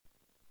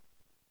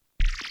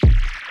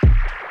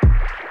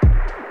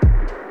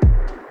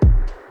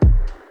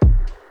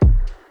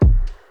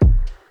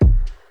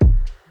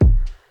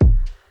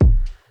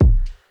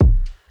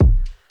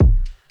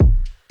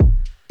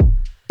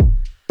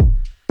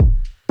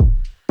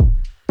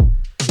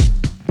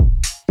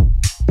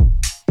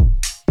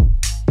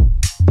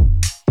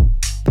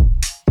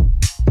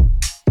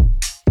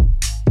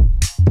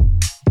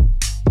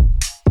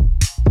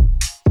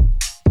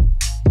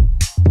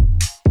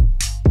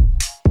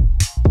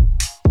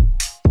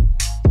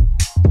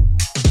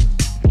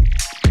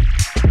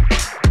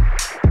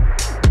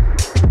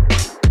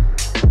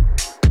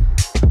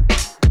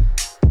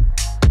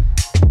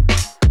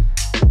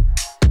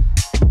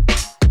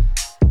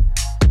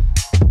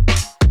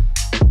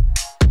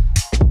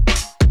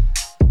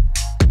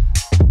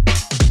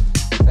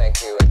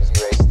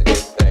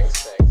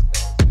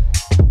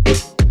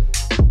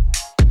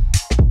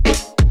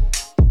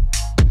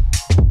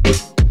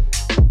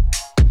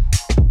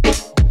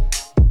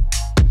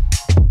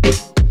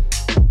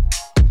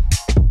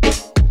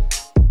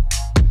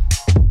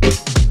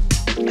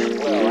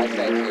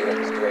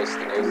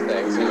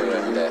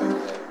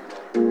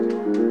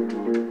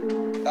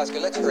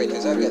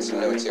I've got some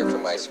notes here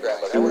from my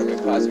scrapbook. I wonder if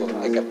it's possible to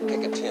pick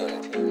a tune.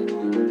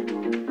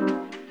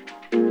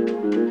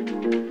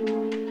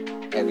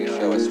 Have you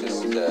show us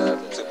just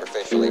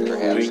superficially,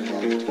 perhaps? I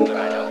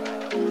know.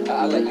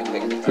 I'll let you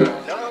pick the tune.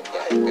 Yeah,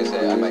 because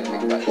I might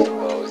pick by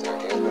suppose or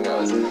who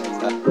knows. And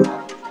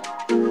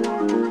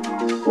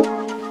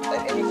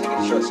if you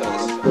can show some of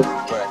this,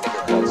 what I think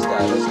are called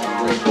stylistic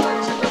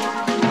trademarks of the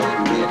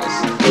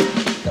pianist.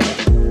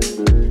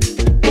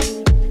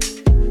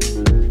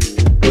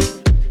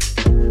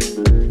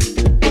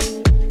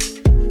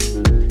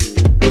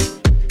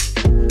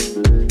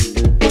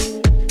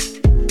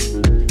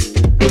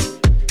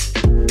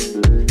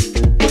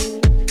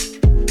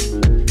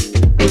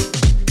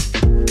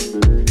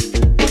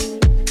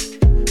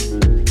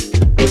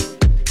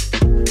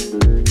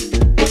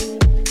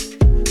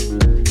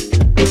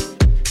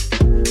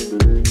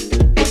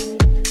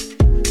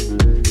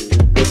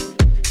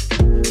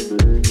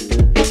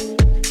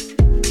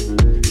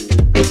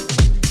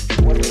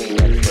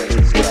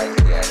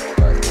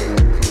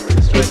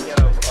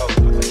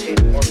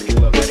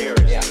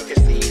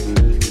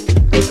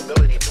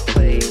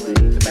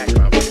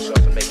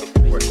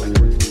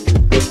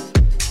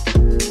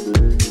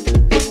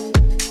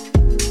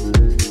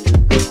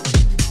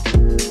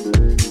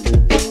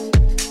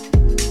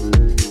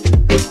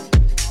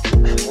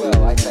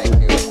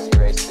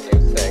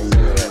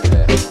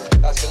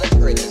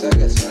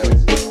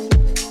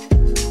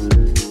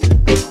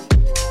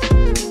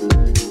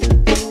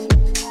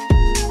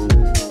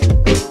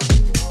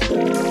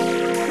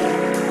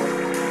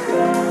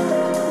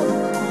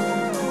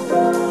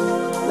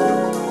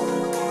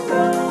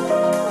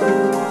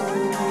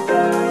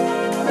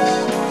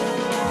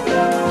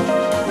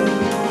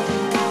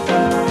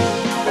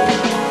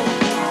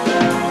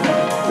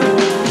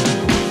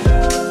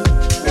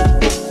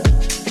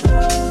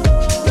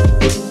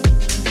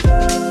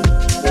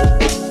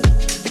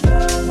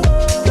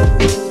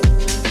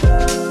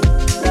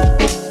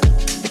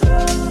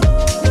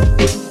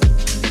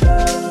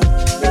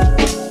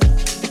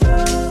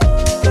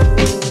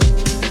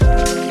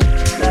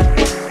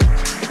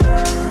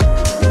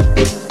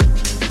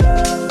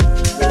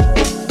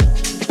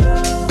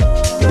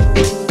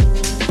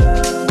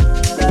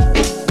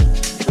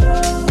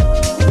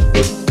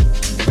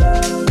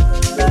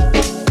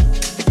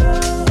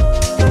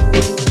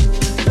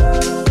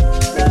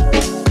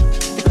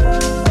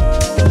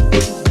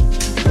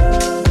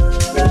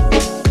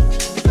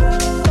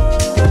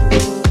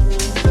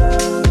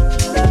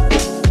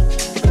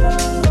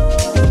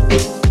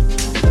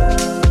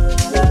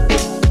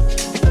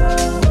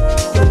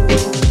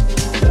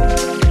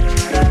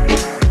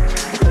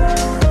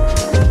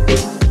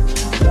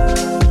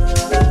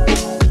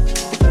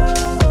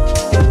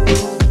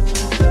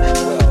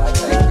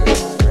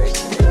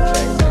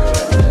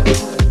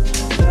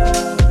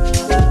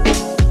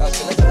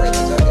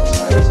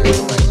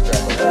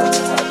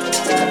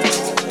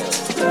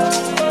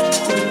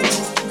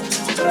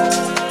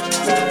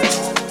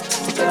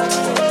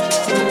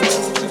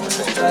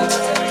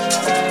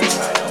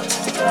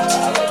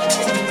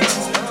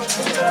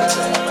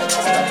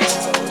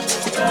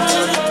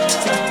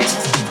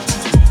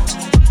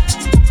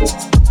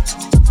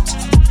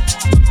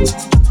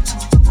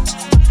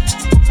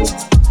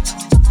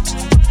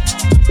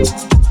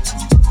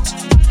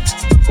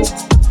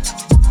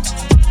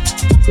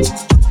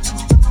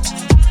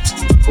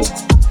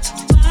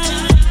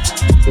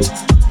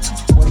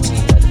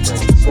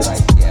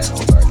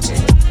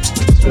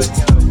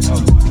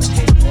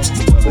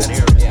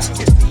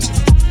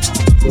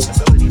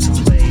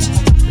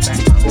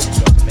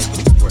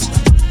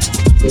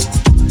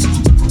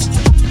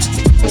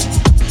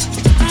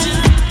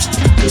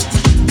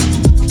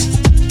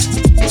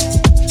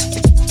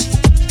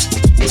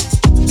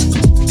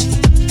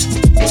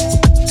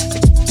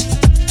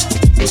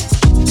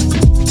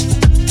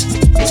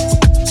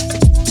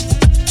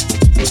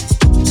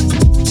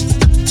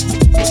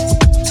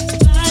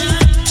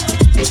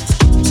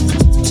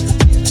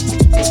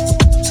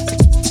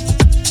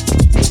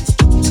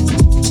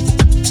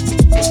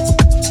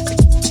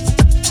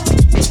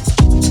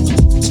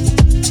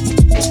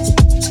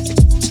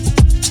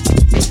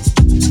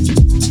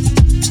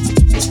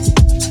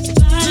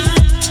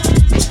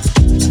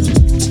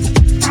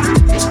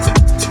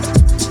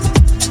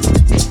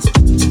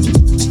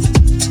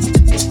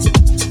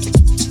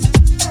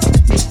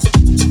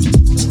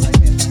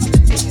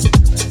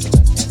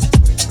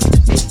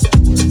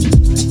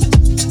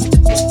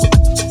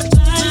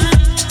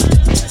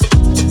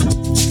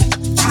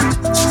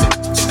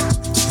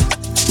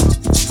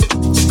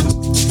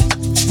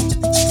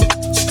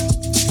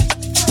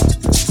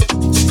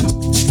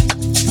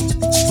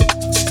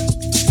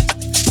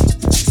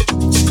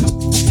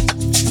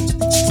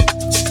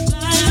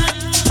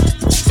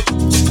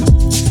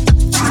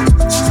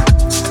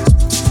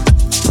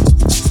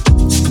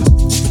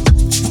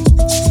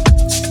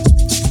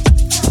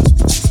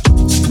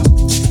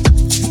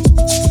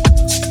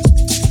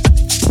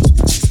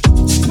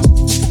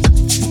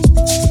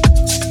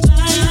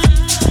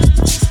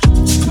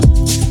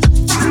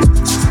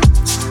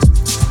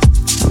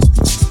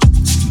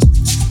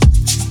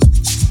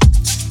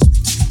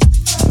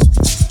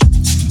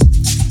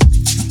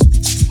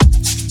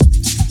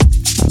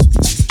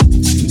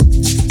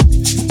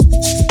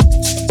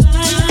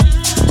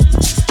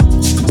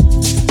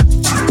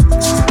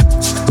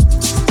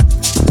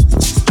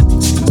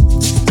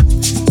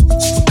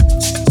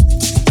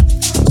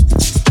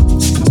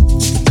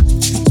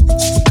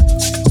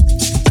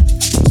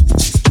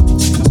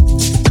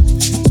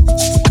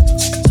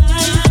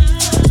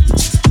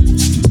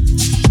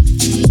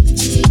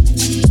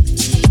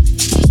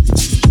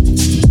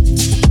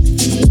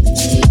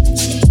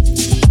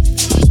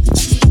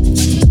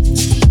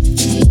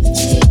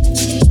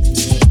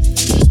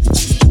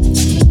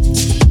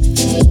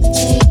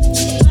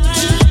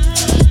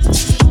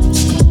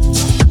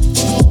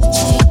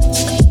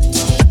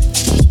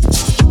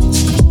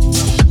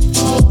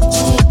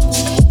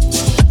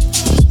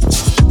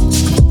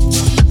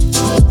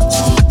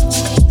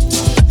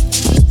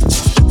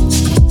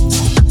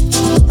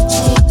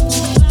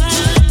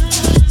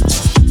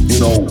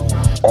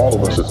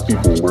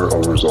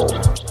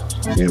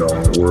 You know,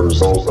 we're a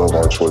result of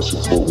our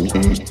choices. What we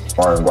eat,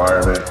 our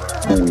environment,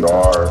 who we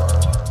are,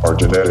 our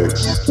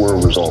genetics, we're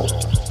a result.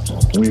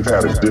 We've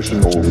had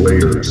additional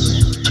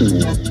layers to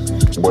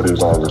what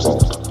is our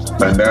result.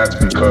 And that's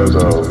because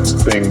of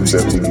things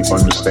that we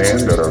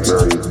understand that are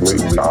very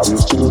blatantly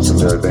obvious to us, and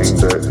there are things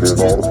that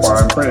there's all the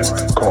fine print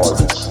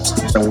causes,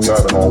 and we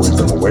haven't always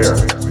been aware.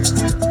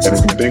 And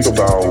if you think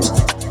about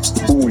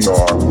who we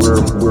are,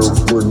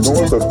 we're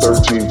north of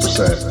 13%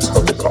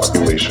 of the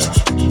population,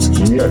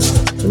 yet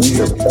we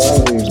have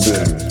always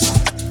been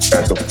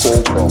at the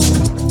fulcrum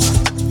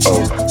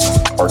of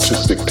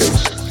artistic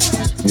taste.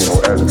 You know,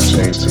 as it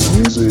pertains to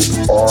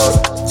music,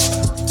 art,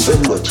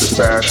 to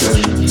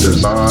fashion,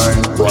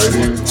 design,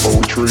 writing,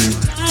 poetry,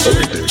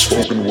 everything,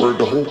 spoken word,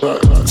 the whole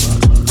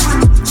pattern.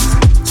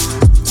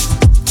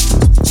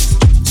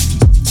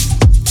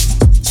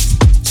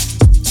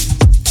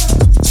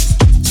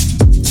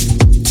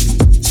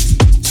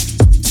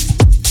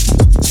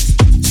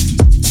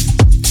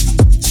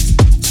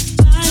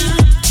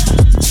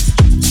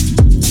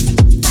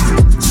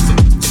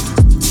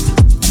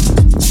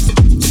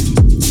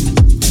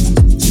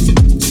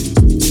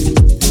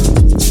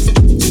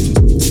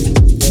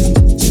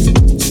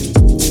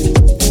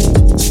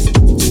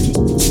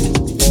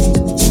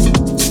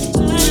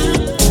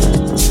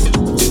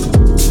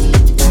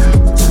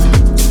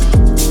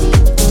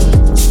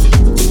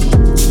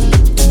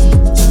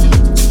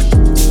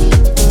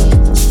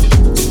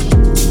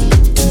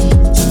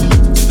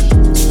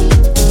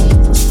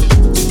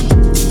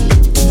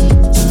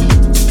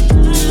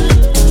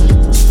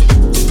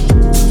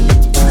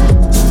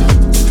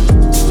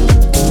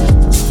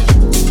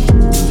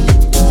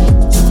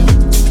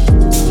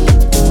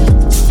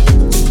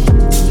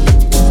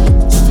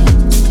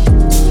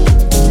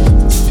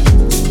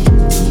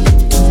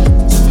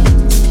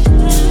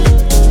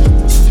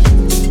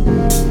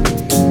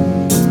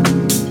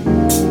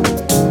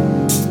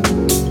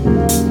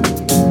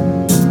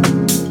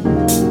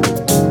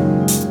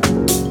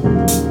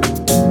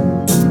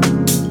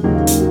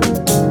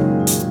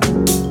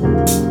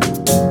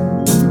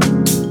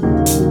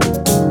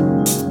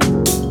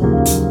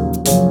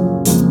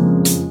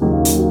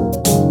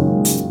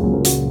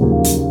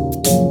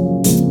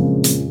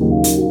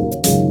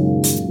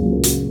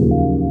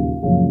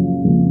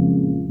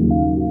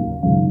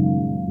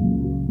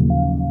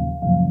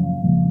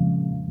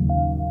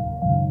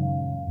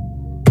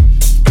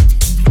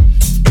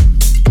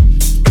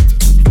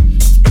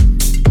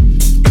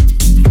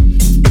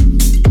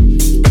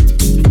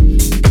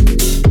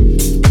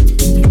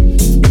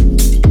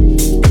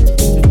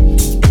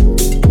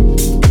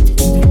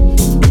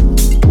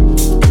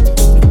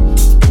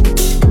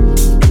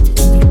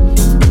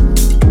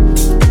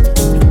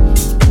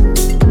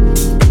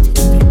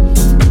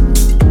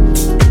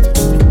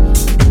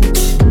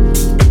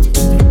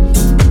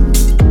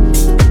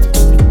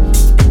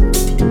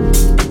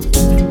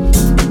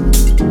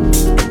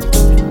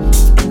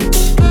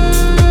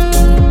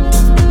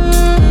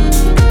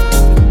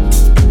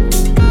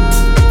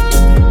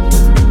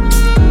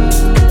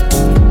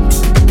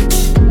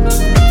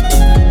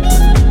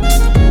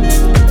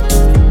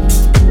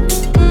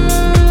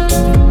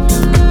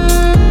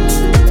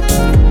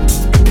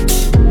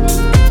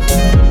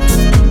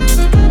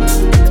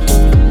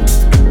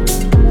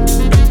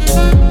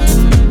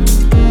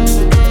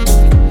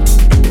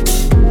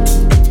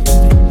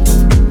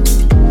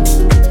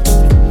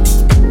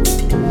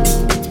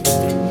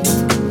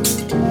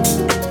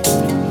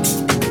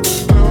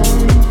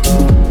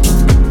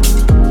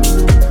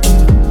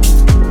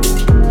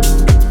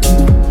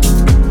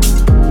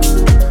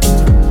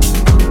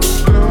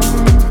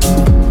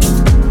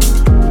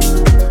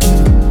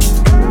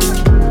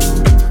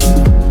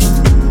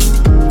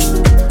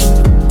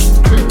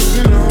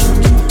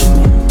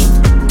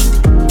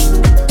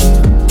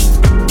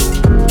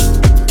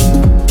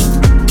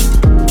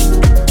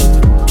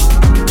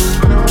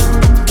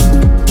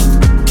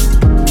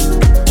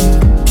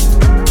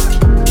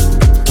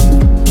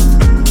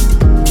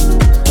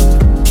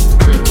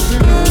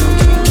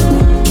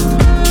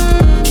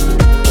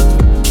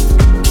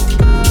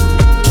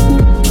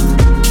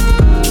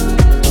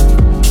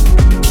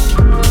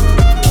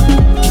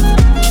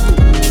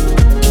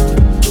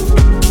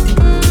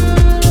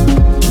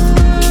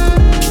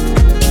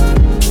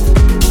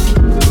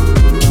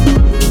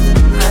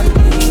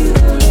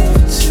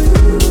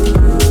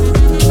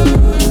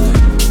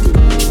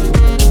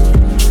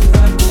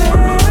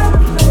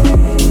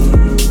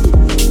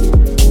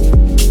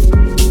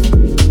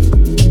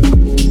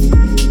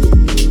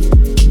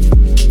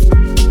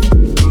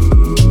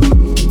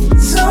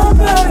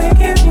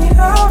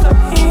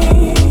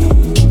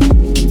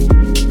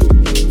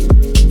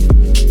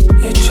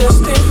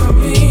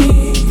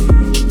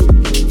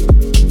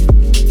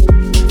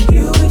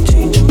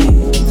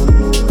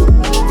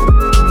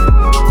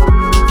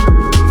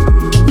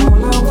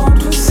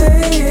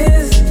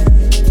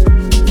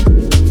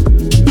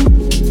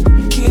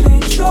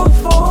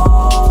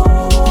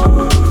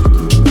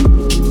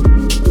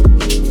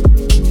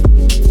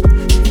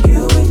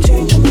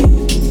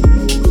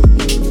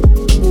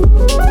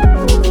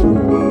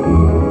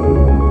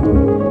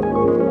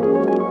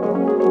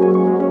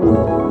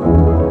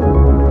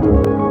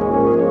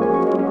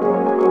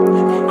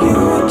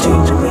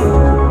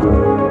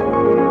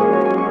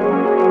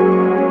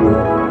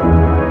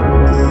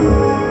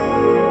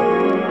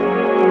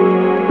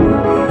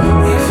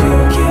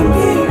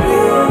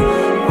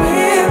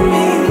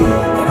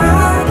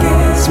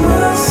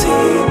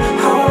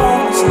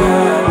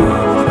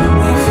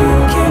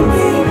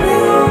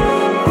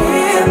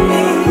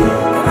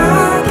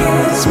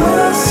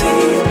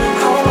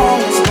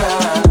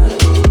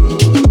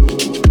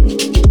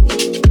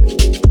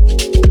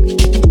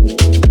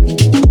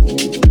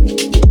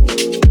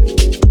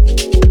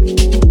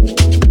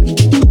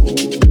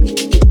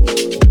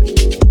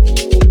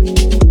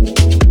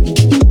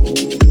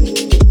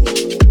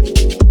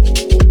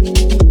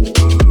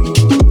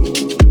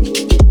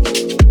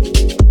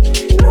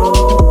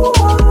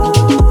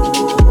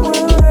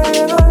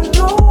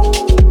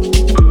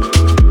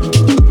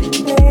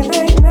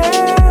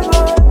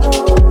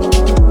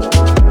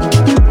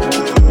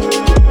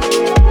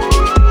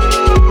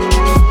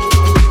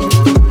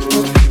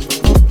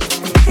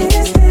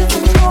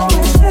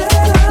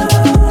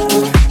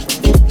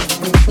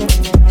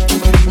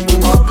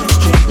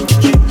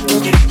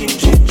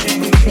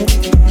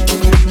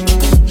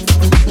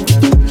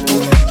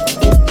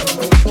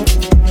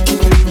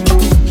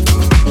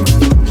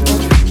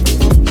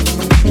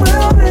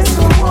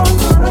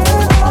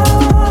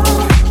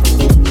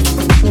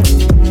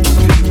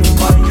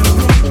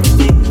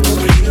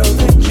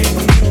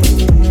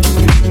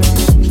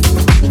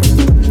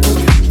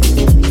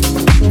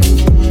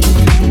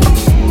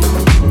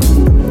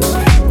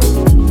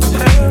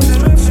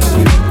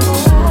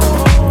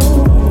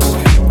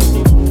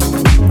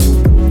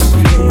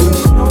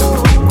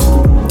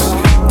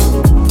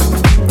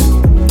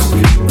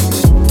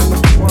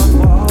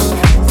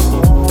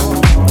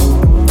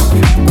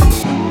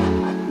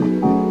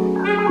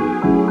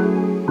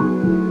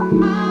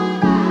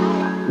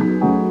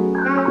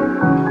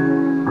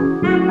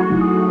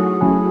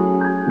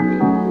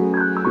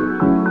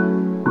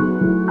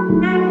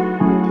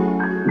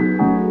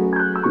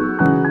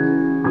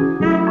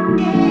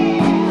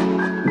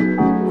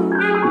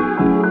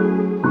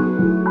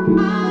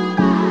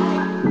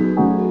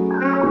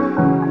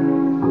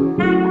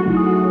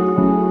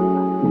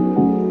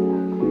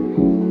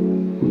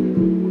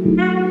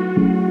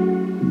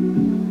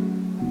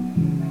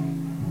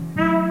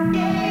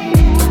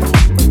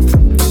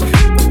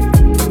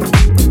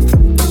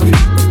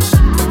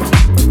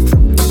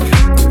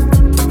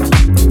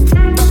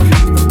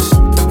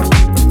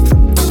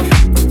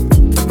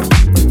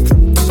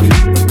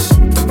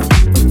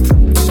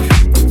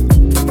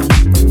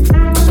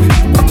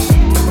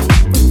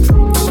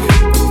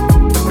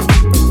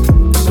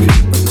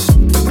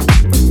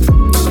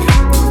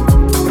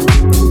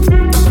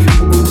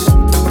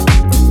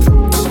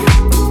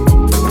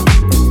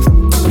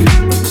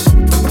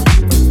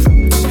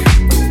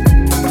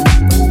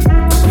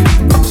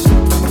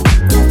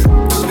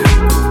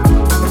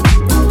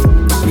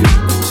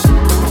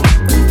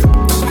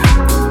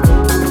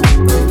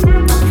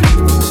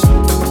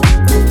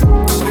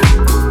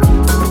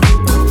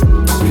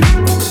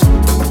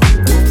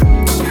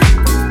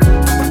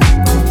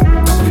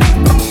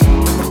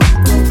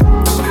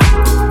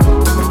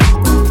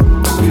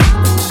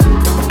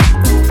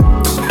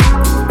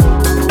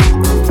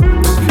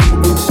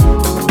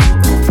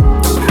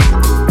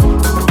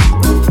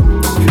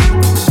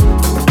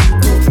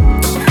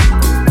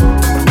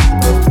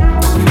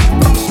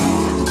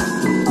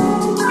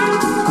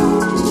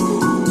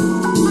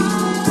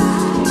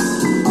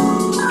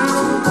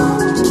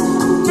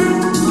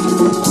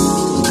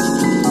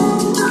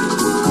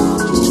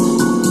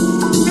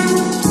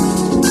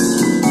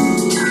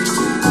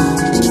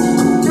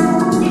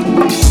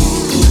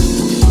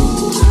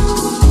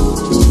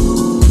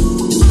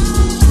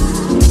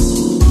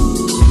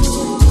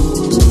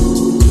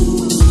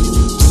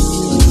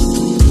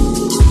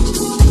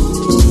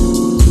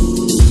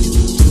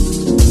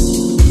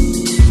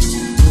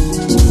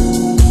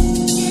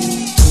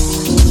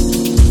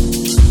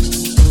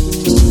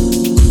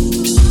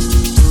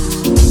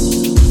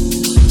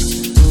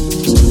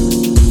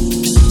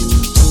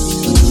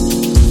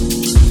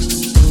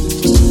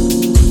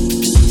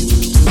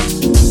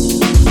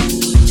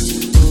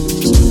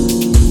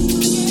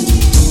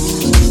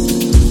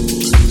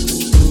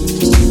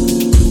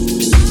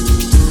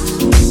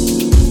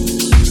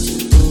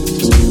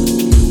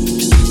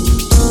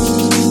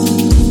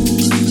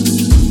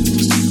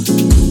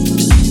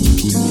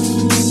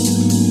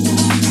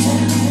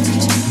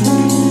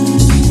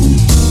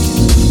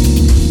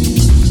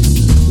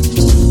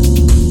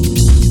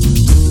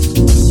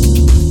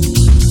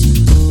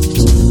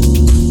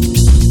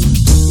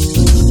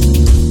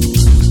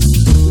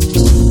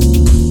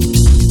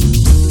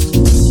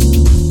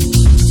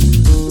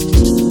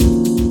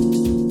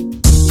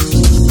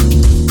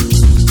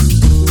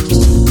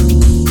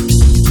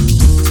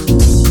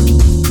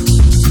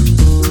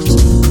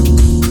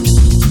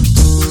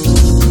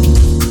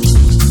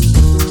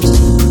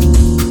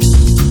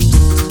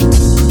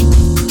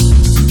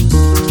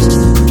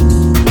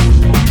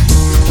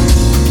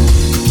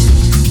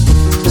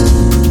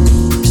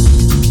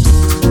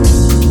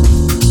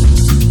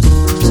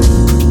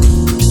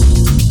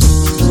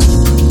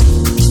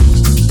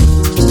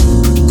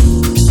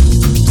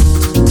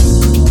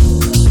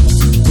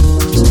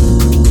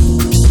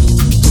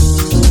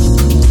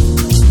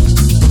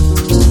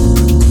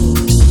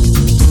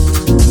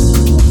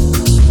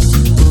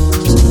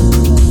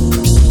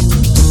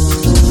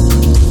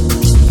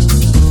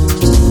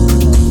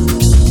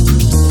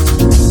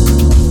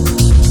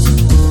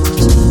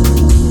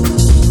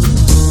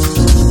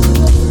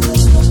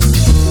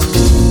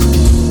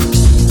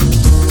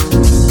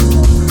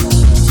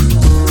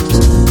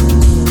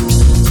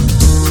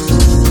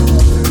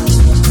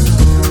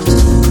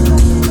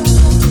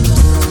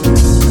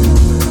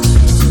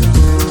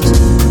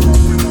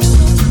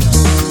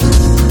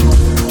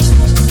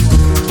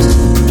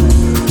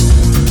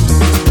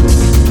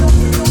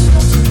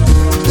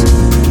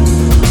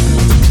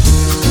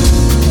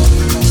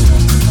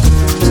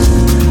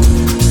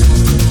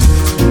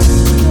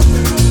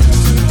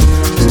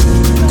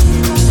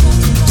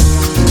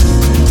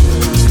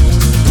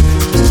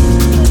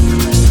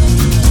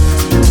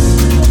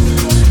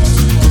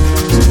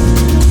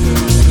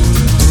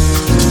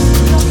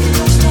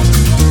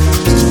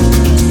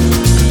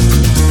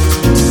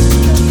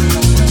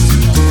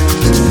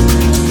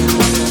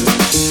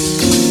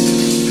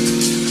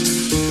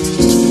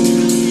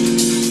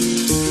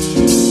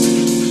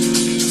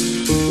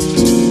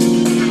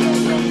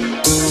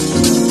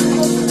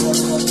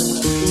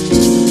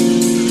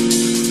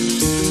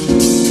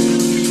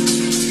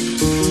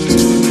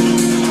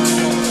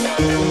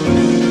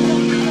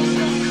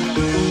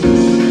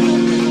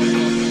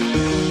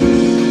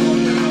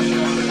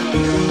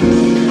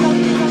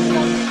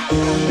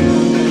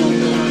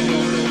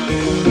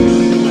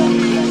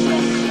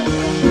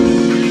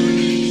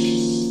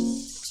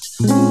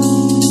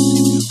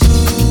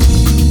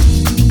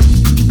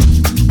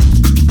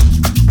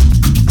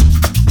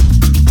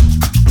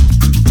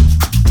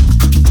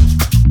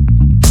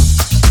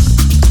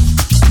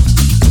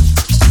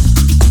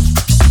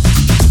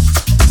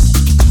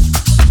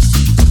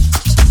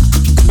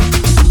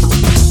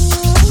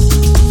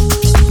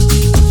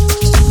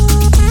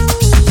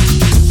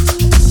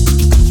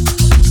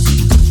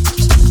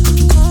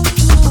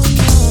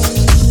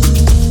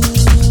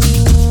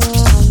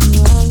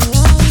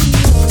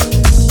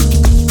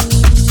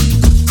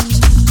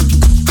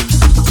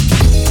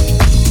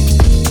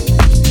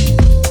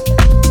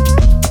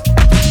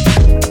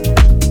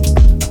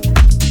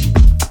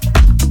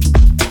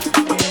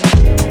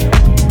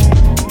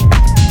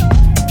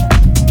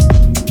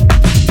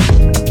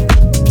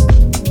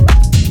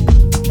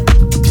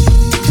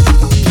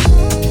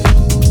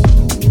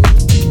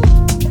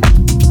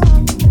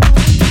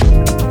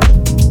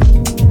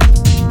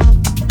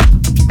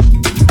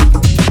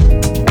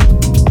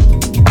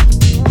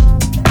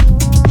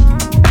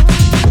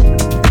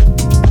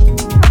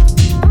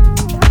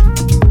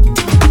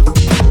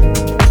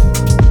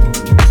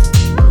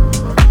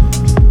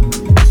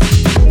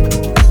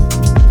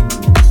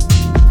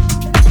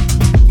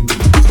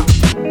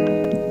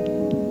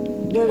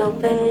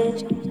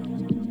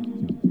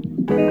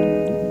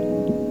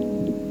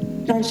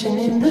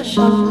 Dancing in the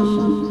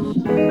sun,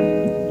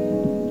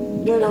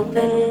 yellow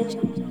page.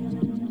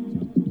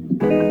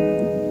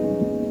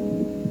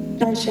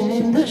 Dancing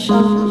in the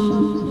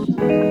sun,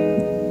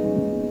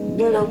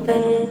 yellow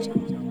page.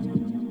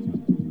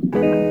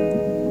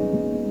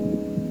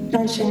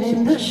 Dancing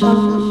in the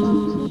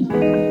sun,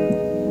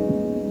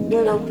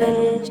 yellow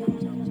page.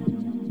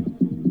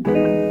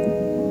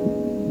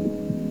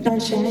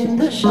 Dancing in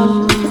the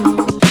sun.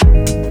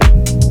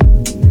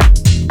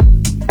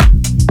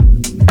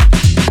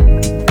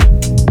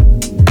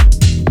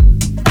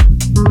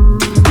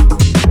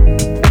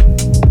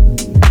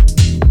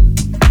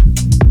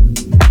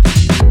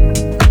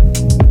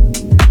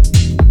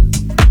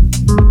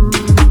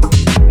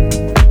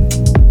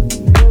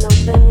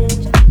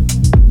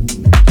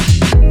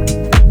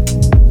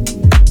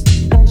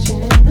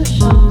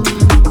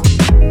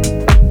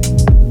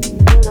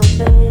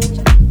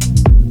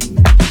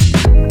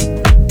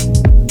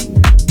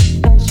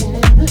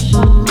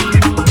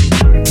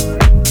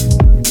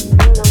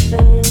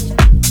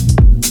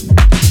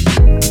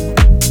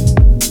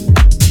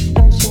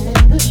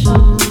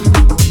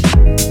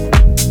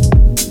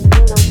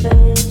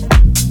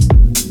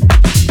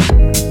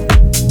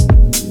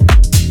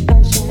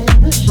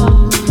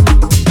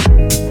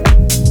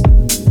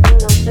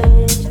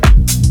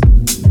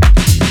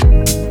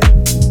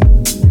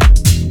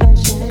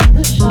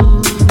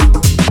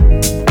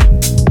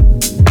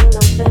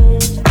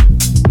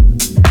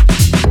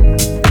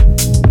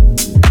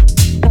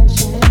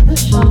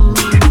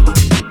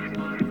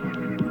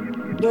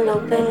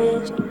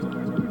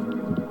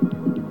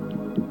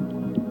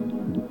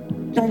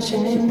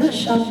 Dancing in the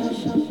sun,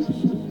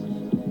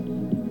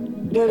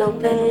 yellow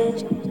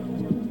page.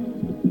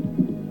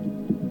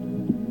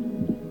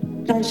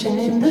 Dancing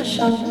in the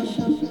sun,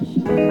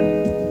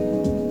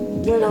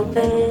 yellow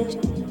page.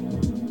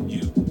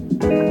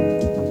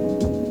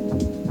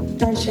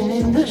 Dancing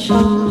in the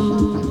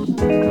sun,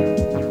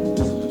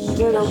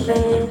 yellow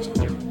page.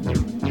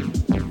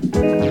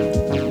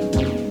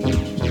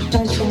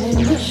 Dancing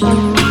in the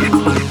sun.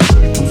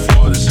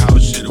 Before this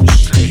house shit, it was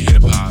straight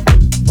hip hop.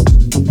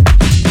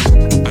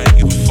 I ain't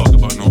give a fuck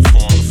about no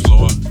four on the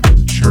floor,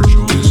 church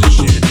organs and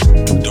shit.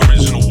 The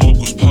original woke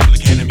was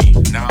Public Enemy.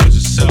 Now it's a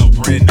cell,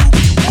 brand new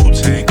being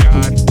Wu-Tang.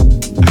 God,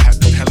 I had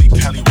the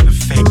Pelly with the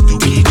fake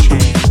dookie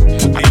chain.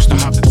 I used to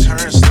hop the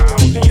turnstile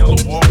with the yellow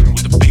Walkman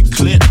with the big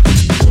clip.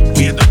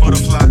 We had the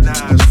butterfly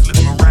knives, flip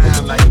them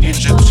around like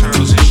Ninja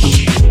Turtles and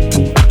shit.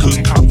 I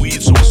couldn't cop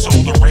weed, so I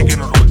sold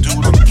oregano to a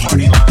dude on the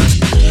party line.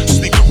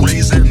 Sneak a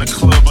razor in the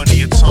club under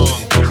your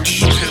tongue.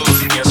 Eat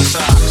pills in your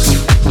socks.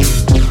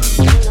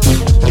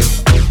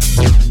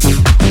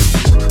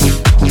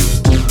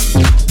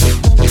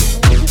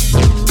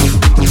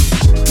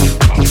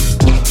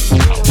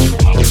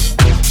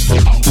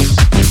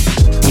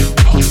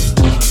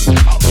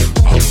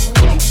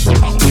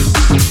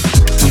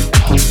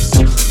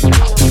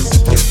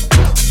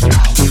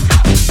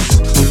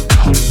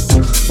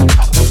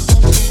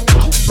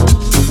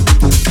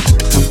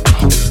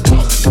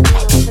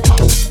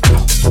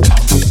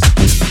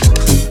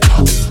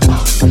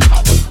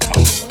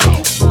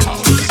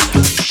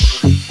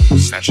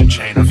 Snatch a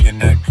chain off your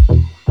neck,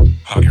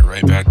 hug it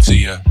right back to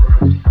you.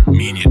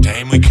 Me and your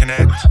dame, we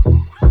connect,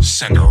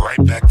 send her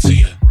right back to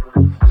you.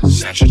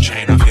 Snatch a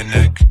chain off your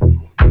neck,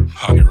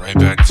 hug it right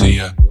back to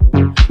you.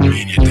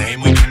 Me and your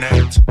dame, we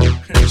connect,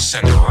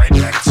 send her right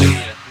back to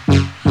you.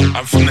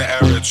 I'm from the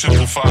era of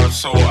 555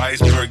 soul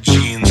iceberg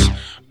jeans,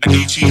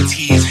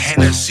 HET's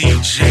Hennessy,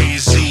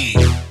 Jay-Z.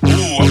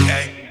 Ooh,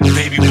 okay,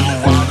 baby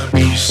blue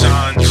wallaby,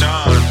 Sean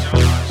John.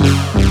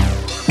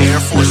 Air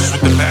Forces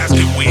with the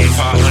basket weave,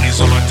 5 honeys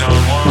on my Don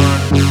Juan.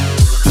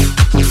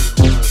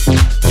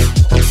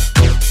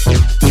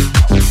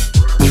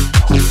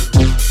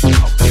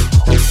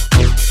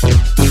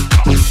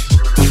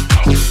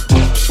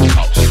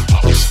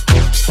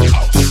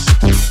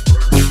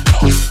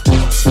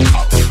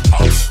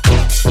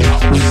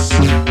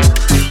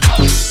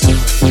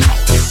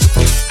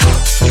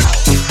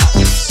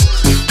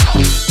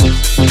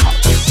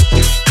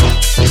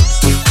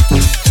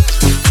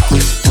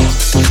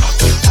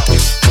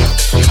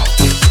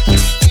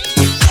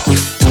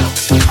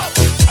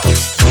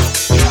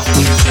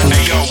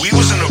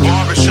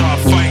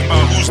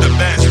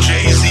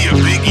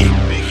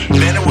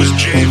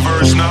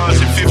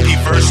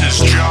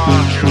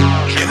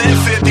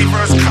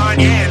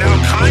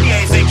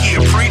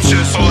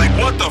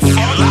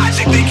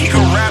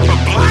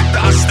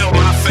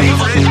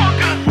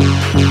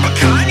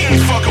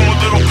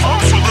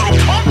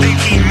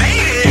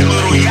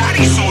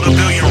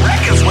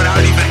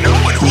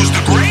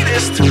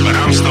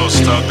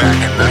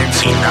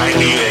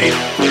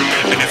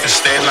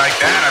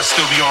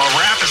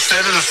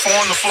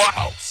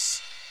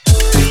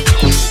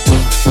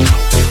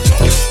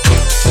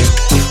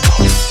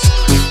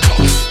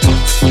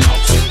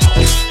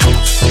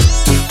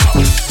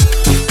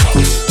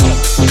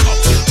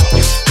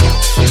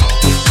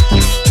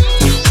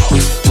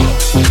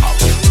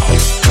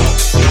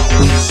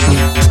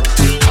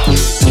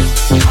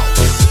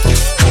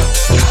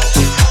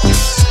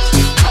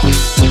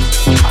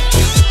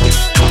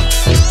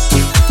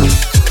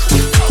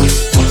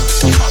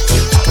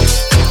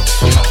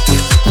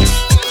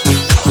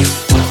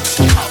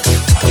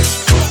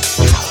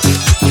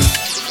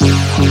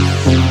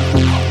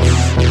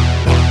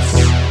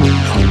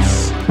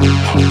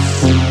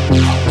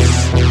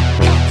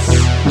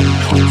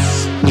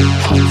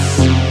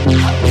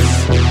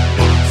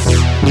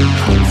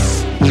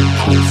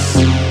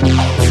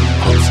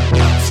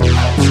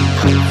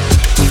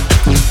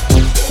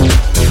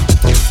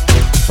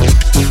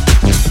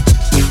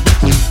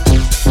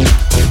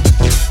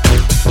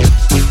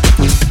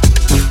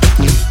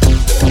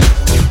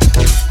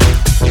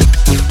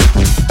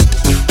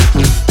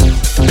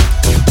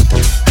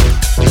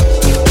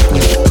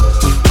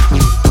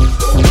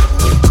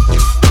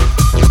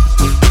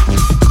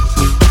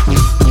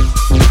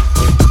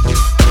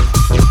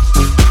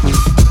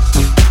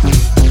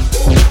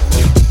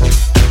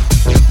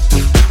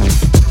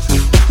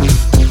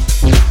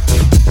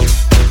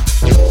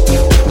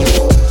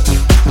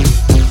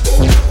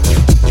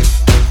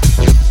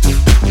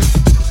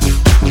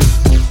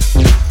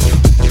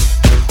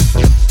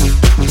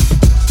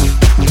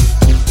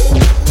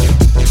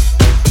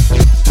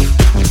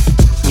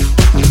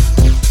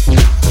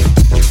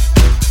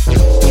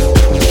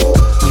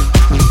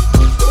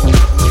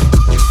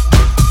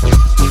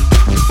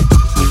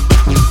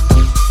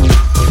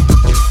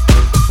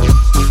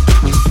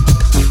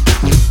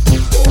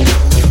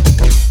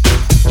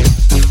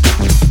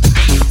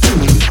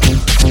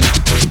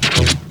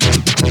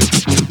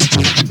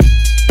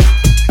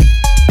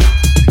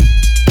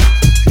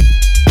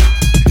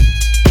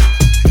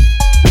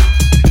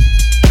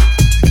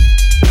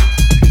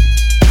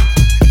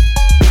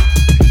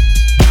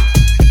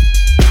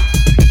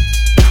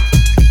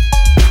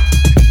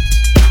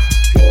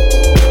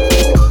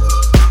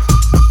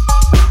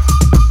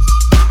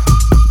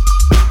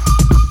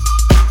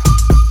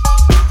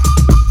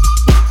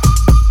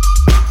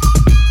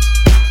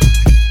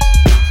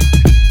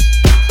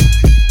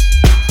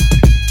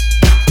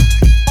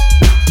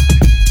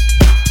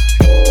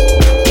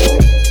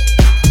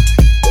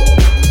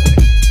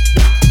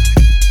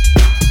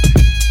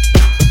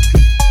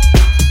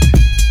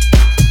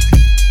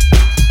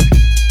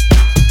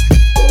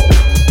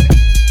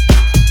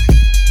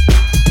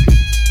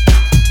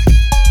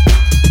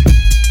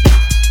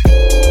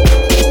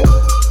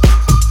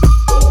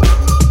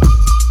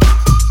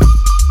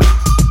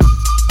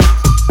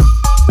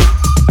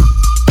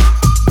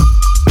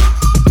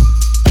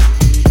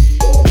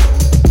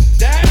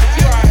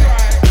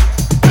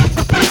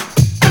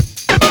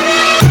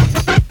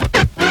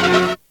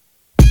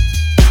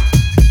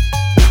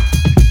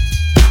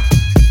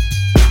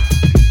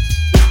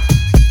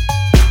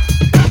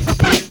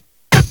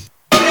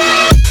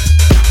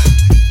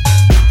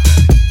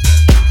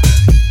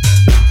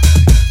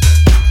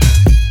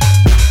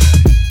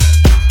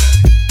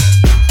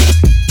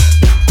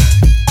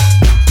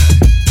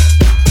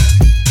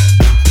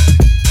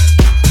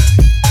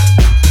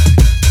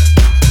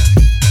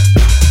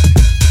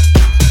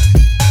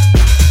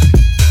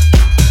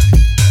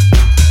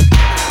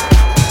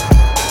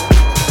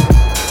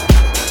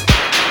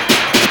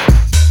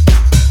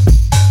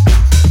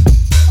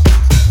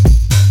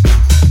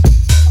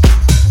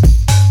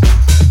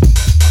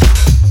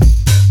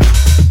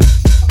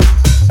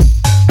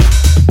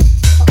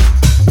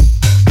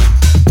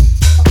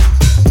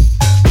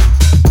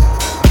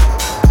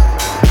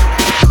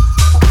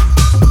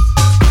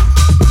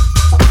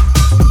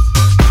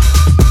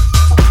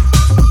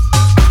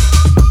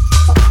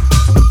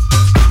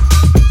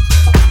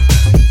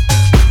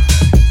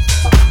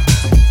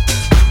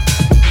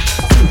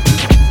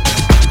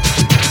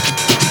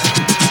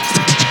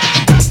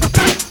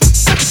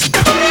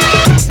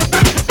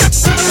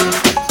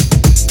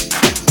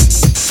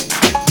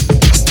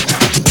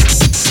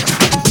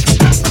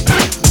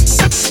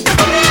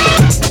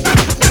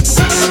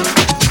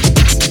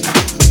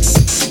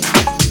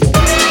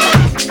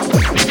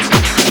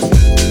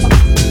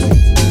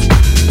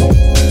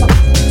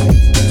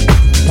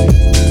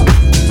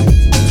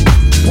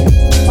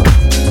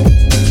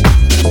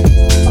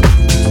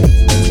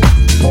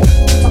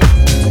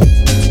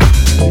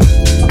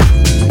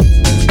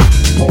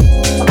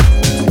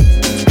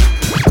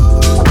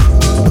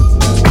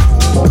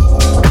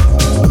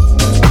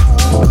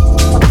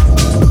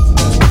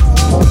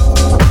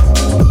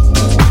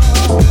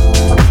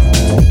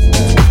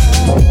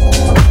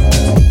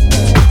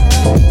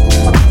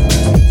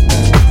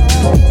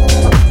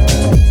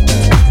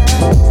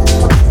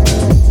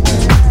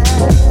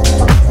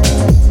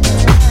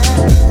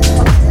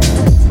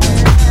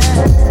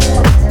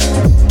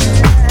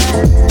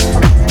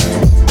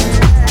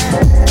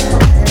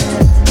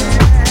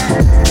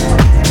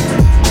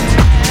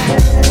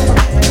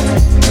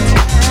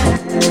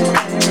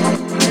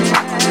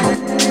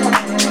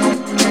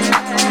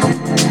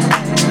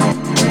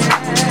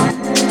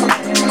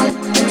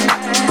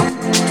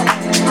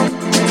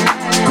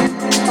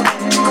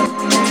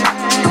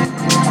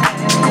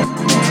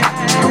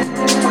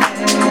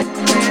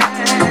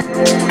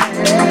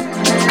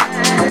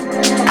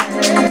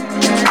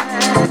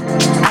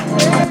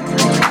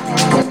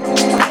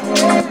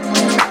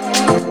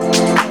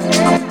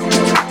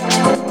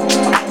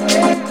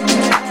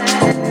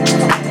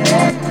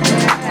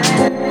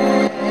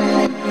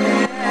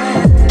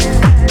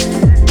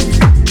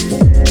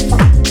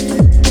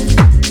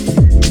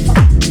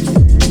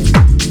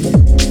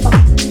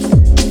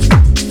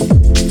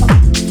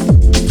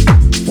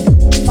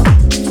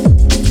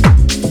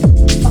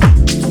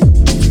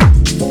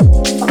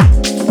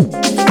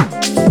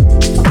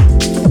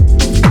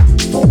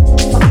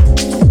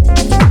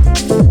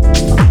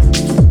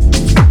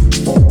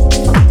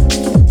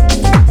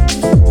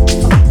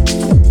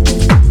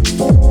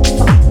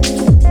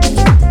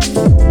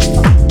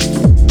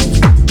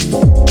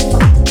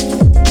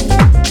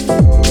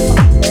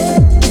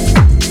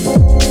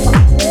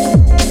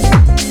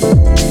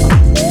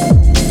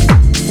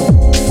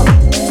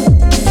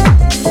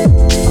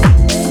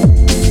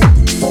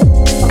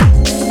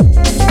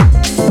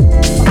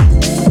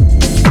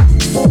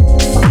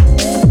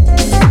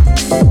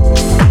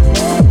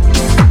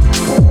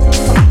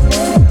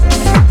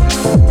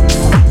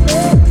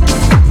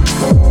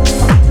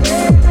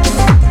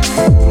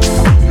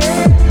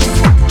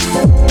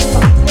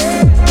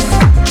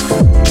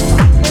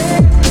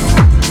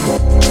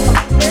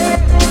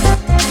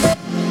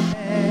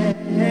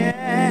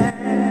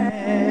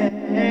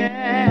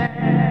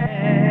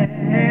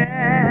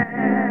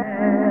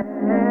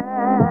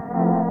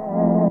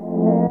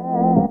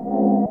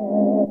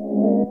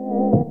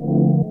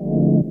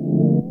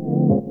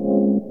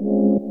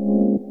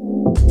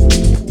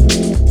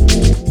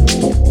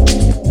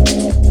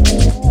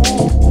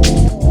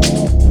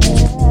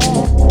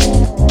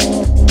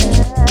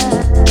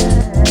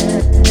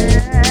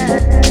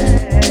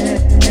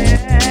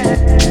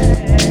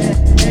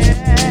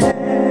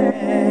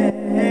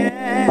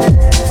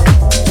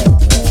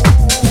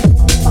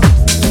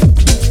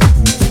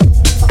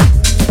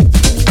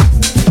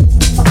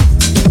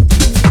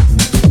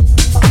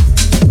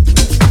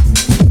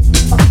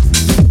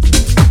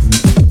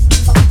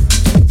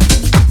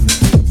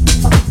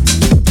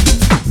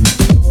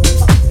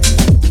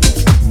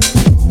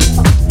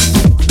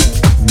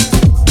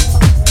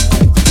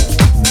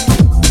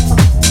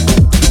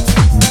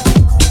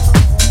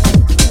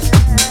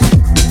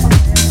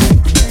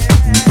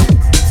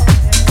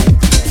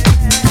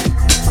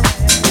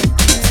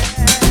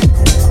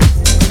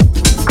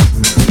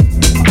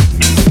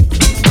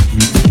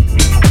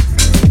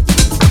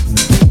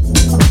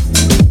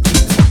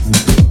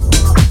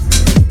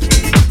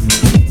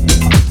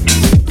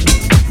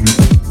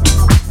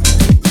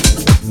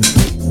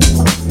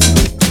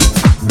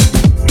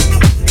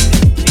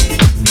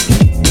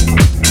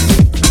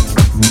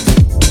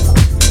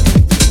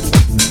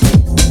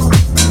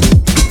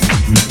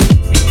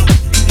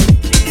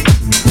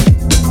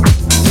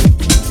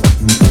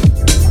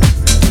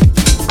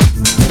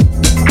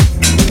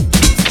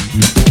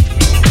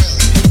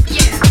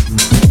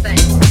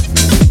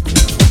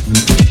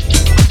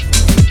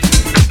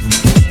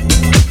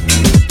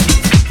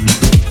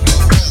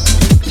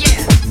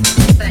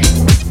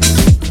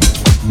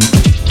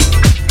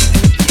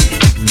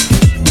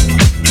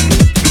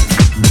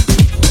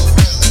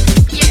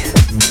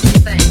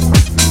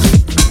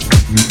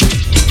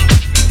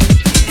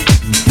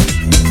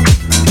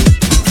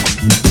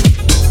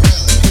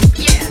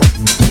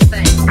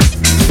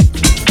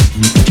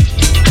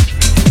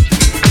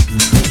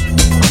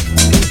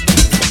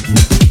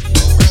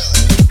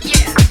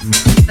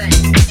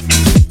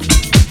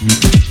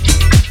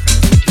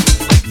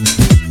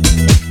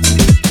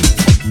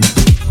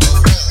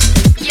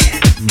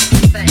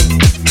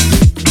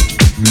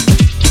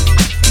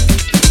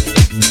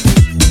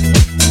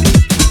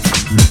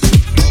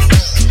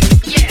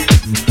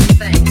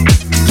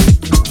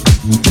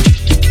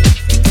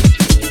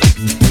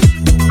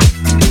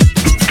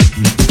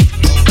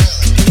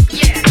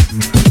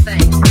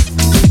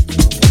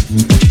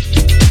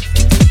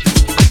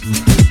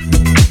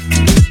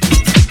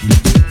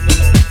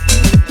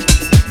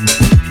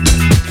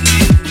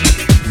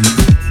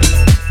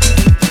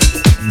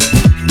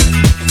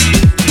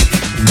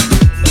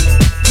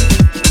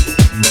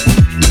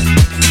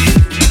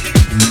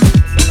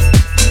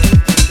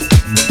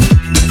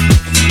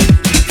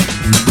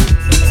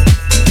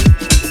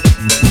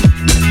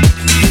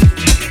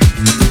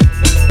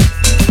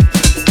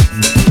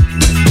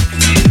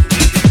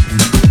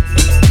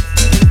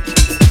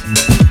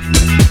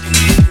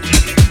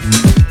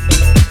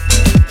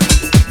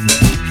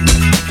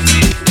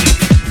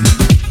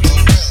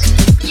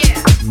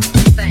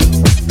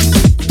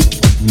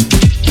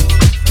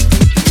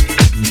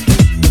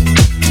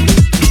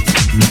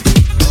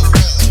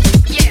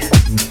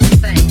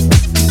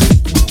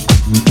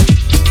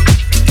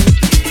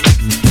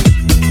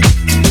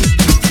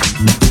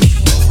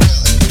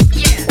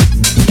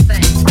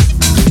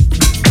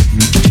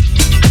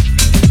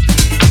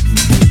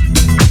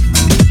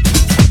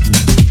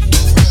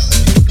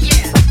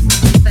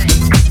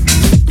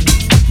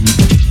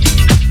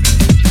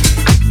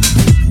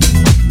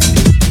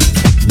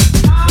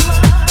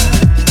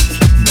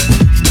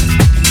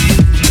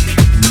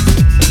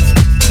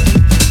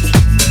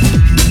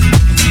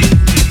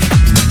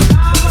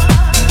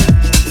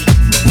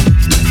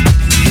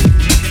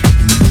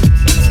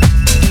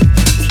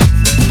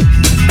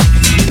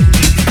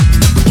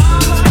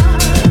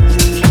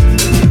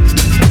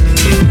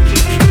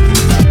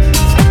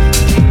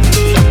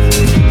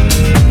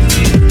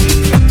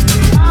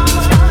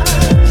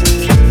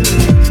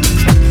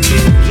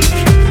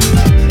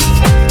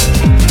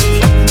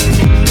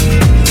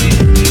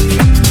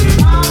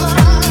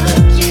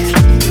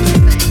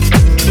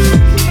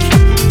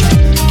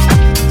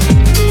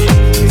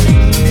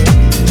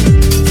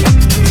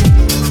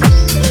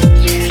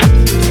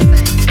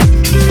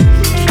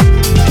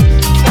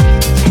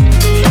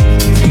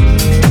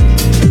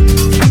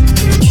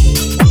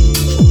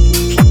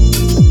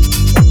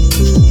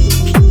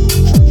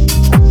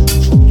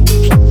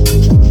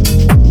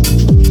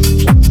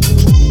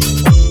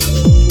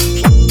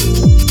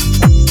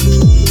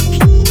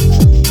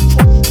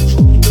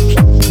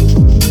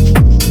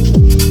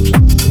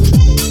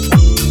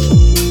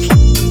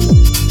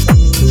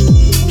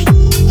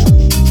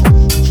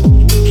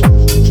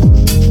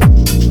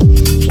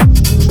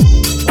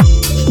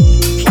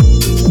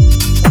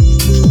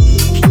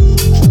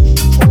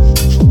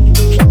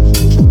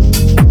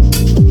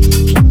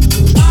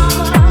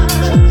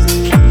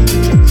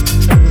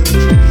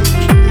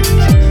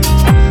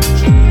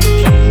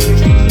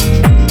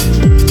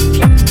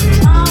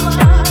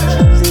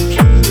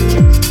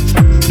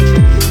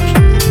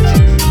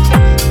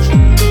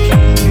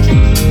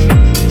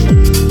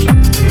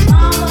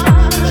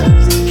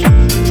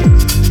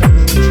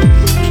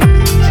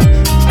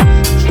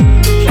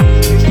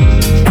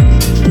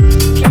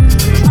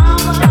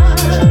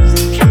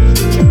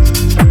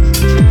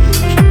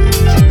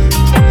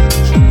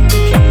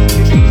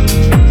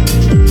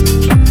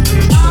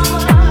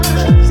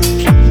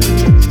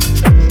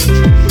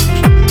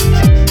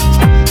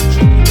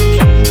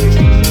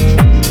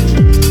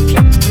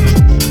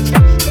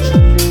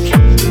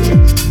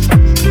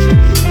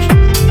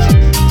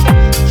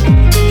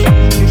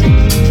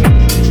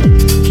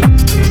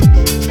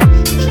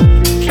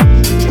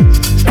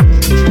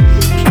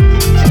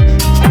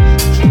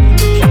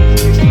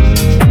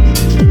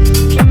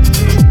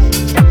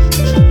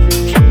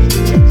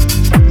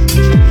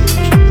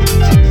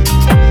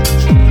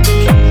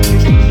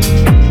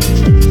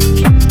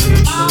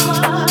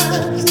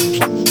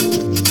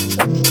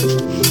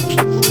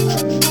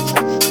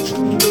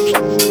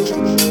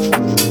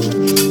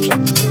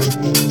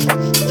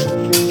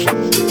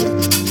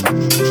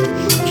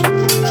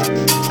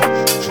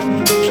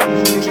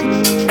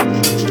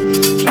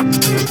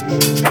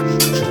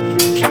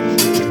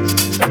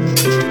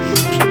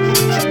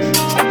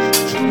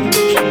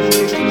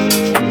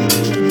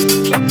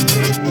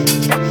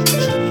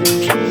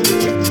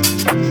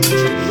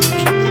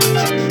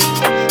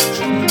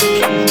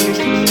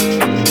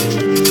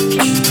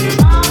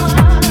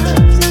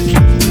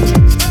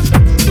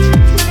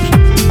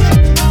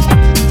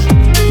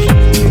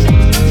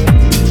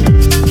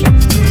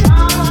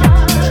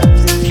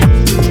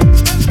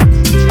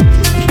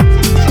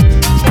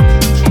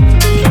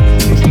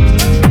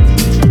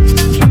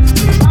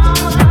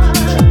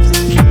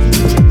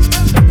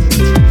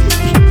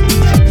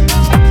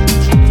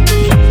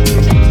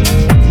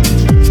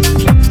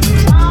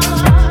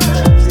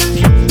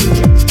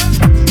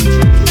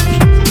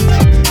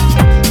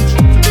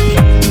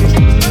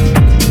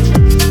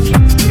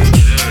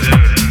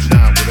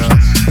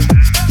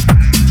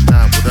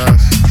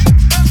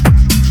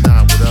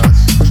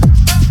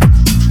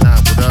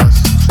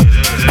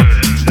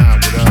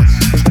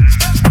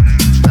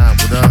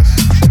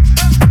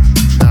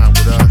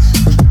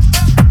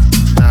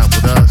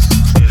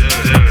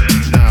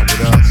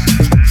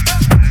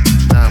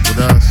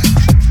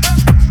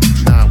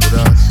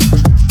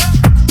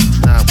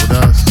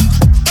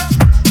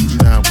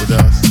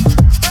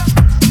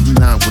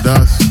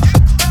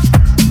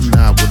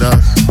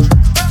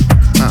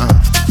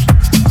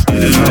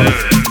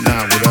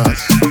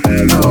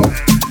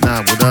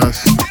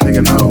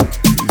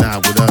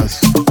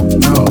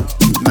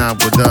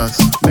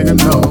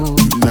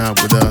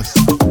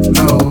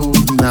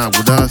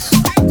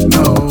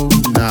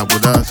 not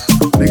with us.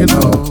 Nigga,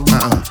 no.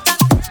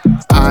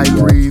 I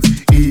breathe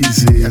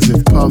easy as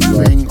if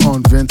puffing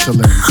on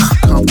Ventolin.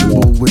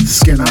 Comfortable with the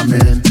skin I'm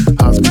in.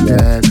 Husband,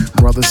 dad,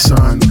 brother,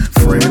 son,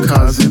 friend,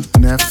 cousin,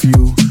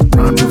 nephew,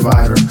 rhyme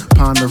provider.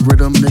 Pond the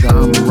rhythm, nigga,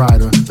 I'm a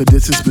rider. The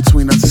distance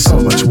between us is so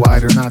much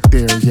wider. Not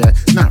there yet,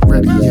 not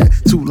ready yet.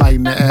 Too light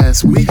in the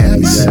ass, we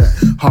heavy set.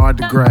 Hard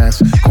to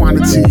grasp.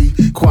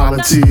 Quantity,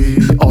 quality.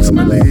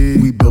 Ultimately,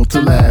 we built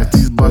to last.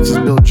 These butts is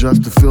built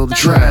just to fill the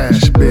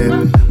trash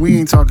bin. We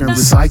ain't talking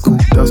recycle,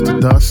 dust to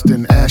dust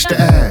and ash to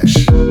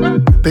ash.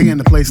 They in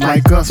a place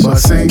like us, but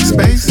same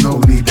space, no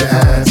need to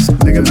ask.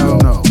 Nigga,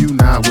 no, you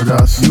not with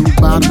us. You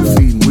bottom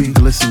feeding, we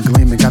glisten,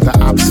 gleaming. Got the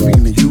ops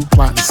feeding, you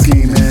plotting,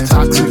 scheming.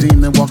 Toxic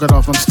demon, walk it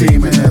off, I'm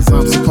steaming as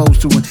I'm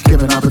supposed to and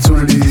giving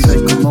opportunities.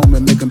 Take a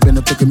moment, make them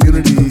benefit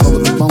communities. Over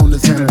the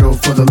bonus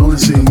antidote for the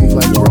lunacy. Move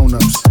like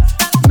grown-ups.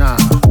 Nah,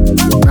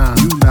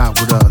 you not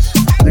with us.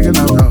 Nigga,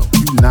 no,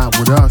 you not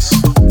with us.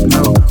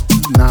 No,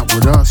 you not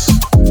with us.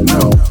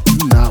 No,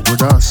 you not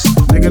with us.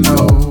 Nigga,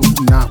 no,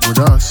 not with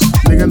us.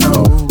 Nigga,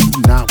 no,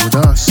 not with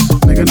us.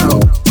 Nigga, no.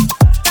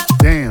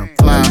 Damn,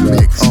 fly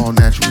mix, all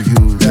natural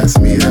use. That's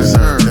me, that's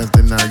her, that's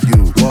the not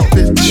you. Whoa,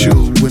 fit the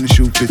shoe, when the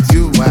shoe fits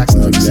you. Wax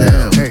lug as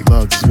hell, hey,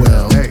 lug as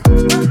well. Hey,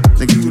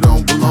 nigga, you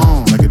don't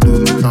belong like a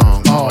dude in a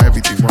thong. Oh,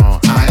 everything wrong.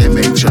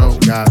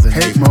 IMHO, guys in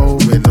hate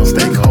mode with no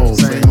stakeholders.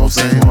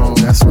 Same old,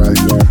 that's right.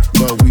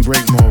 But we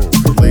break mold.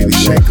 The ladies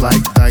shake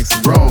like dice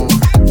and roll.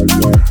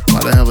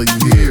 Why the hell are you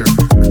here?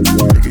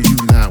 Nigga, you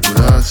not with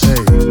us. Hey,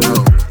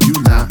 no, you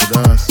not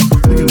with us.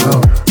 Nigga,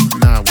 no,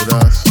 not with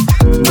us.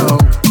 No,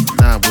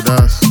 not with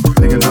us.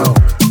 Nigga, no,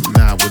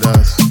 not with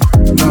us.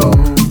 No,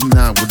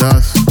 not with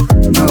us.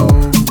 No,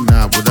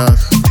 not with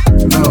us.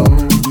 No,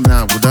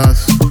 not with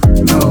us.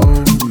 No,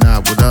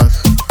 not with us.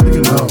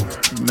 Nigga, no,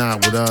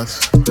 not with us.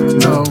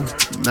 No,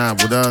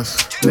 not with us.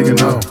 Nigga,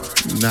 no,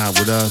 not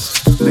with us.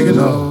 Nigga,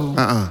 no.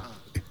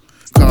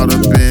 Caught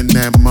up in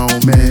that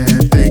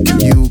moment,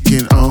 thinking you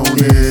can own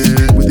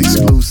it with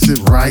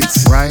exclusive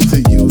rights, right?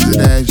 To use it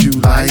as you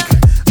like.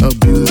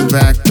 Abusive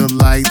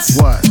acolytes,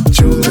 what?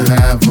 Choose to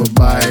have a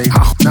bite.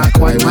 Not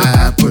quite my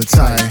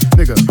appetite.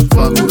 Nigga,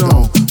 fuck who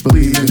don't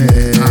believe in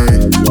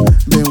it.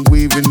 Been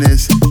weaving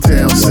this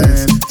tail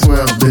since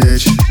 12,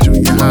 bitch.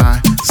 Junior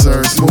high,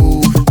 sir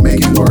smooth,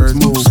 making words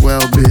move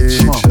swell,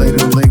 bitch.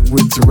 Later linked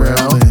with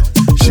Terrell and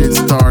shit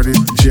started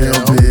jail,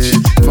 bitch.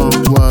 Funk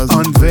was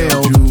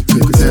unveiled, you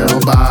could tell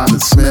by the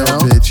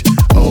smell, bitch.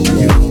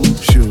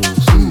 Overused shoes,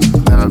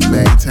 not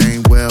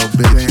maintained well,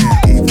 bitch.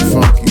 Even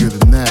funkier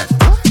than that.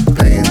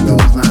 Paying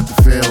dues not to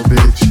fail,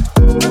 bitch.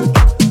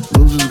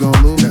 Losers gon'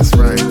 lose, that's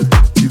right.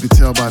 You can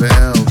tell by the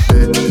L's,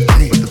 bitch.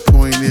 But the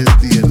point is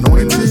the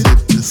anointings hit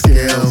the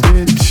scales,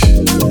 bitch.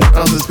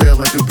 Others fail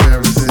like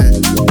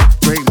comparison.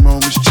 Great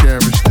moments,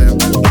 cherish them.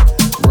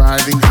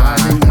 Riding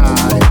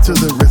high to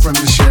the wrist from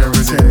the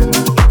Sheraton.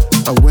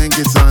 A wing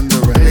gets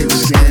under a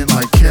hater's skin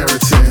like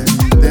keratin.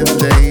 Then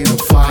they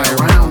don't fly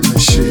around the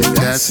shit.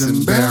 That's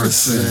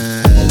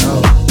embarrassing.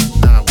 No,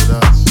 not with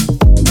us.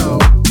 No,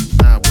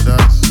 not with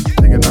us.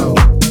 Nigga, no,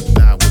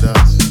 not with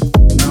us.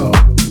 No,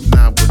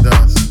 not with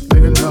us.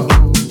 Nigga, no,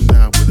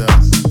 not with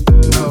us.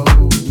 No,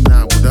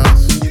 not with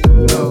us.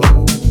 No,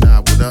 not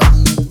with us.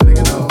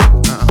 Nigga, no.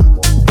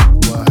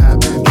 What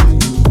happened to you?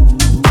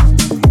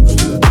 You used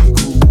to be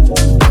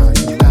cool. Now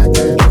you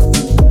acting a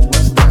fool.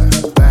 What's that?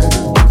 Back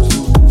in the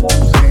two.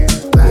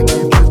 Back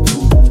in the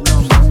two.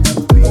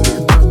 Be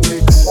in the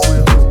mix.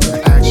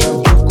 Action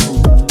crew.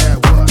 That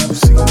what you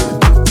see in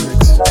the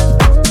mix.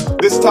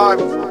 This time,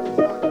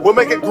 we'll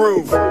make it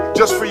groove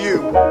just for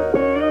you.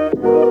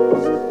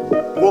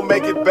 We'll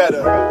make it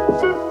better.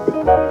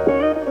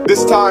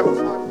 This time,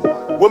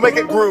 we'll make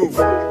it groove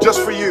just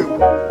for you.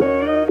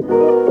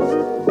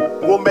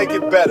 We'll make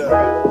it better.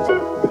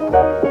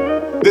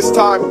 This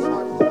time,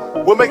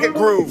 we'll make it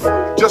groove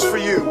just for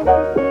you.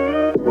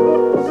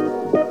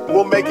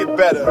 We'll make it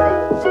better.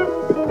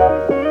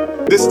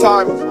 This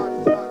time,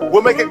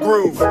 we'll make it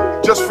groove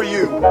just for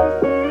you.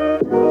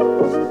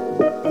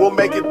 We'll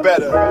make it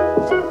better.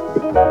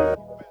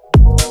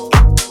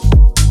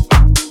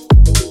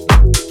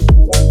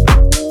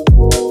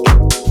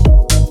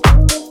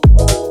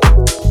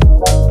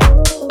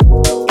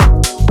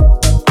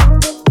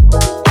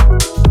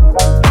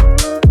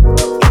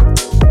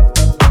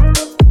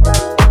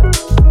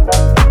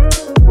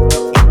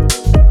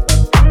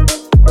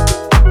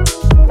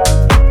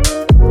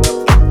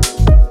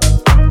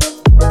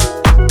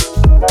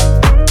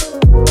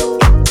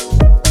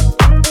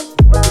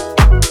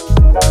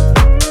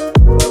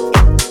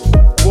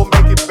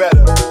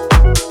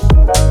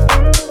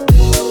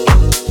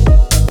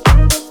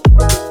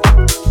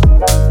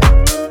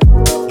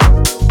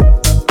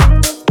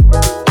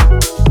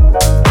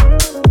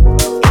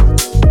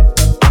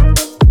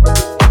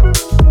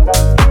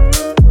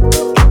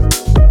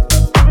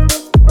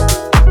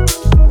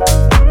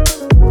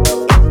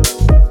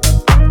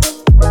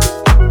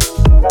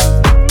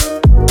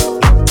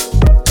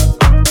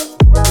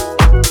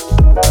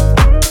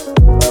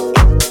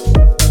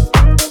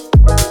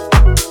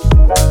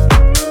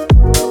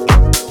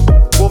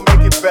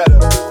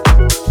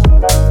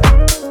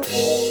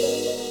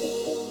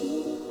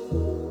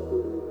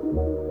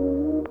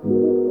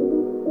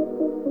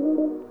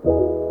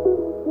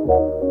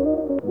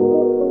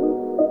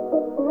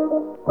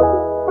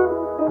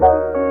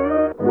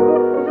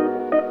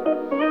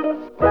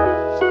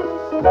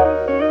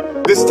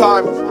 This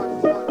time,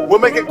 we'll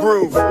make it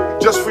groove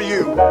just for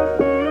you.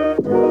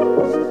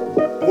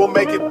 We'll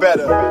make it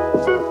better.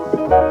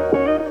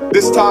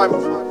 This time,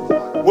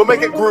 we'll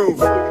make it groove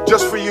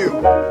just for you.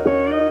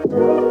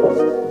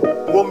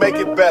 We'll make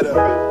it better.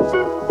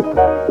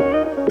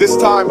 This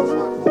time,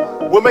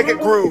 we'll make it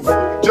groove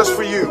just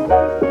for you.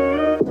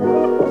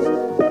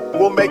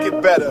 We'll make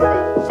it better.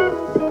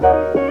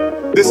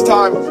 This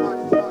time,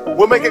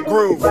 we'll make it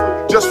groove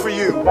just for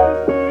you.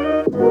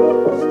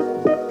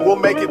 We'll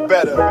make it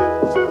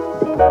better.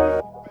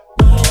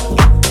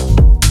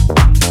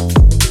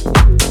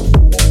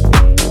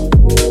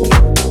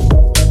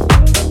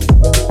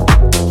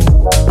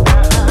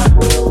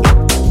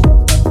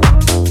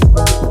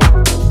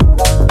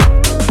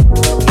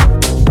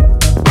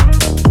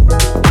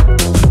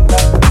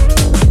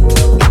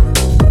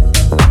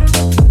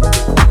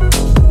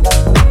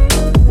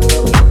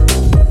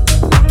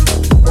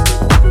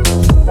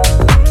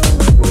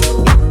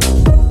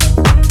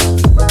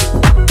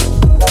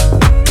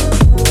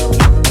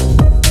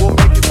 We'll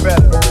make it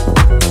better.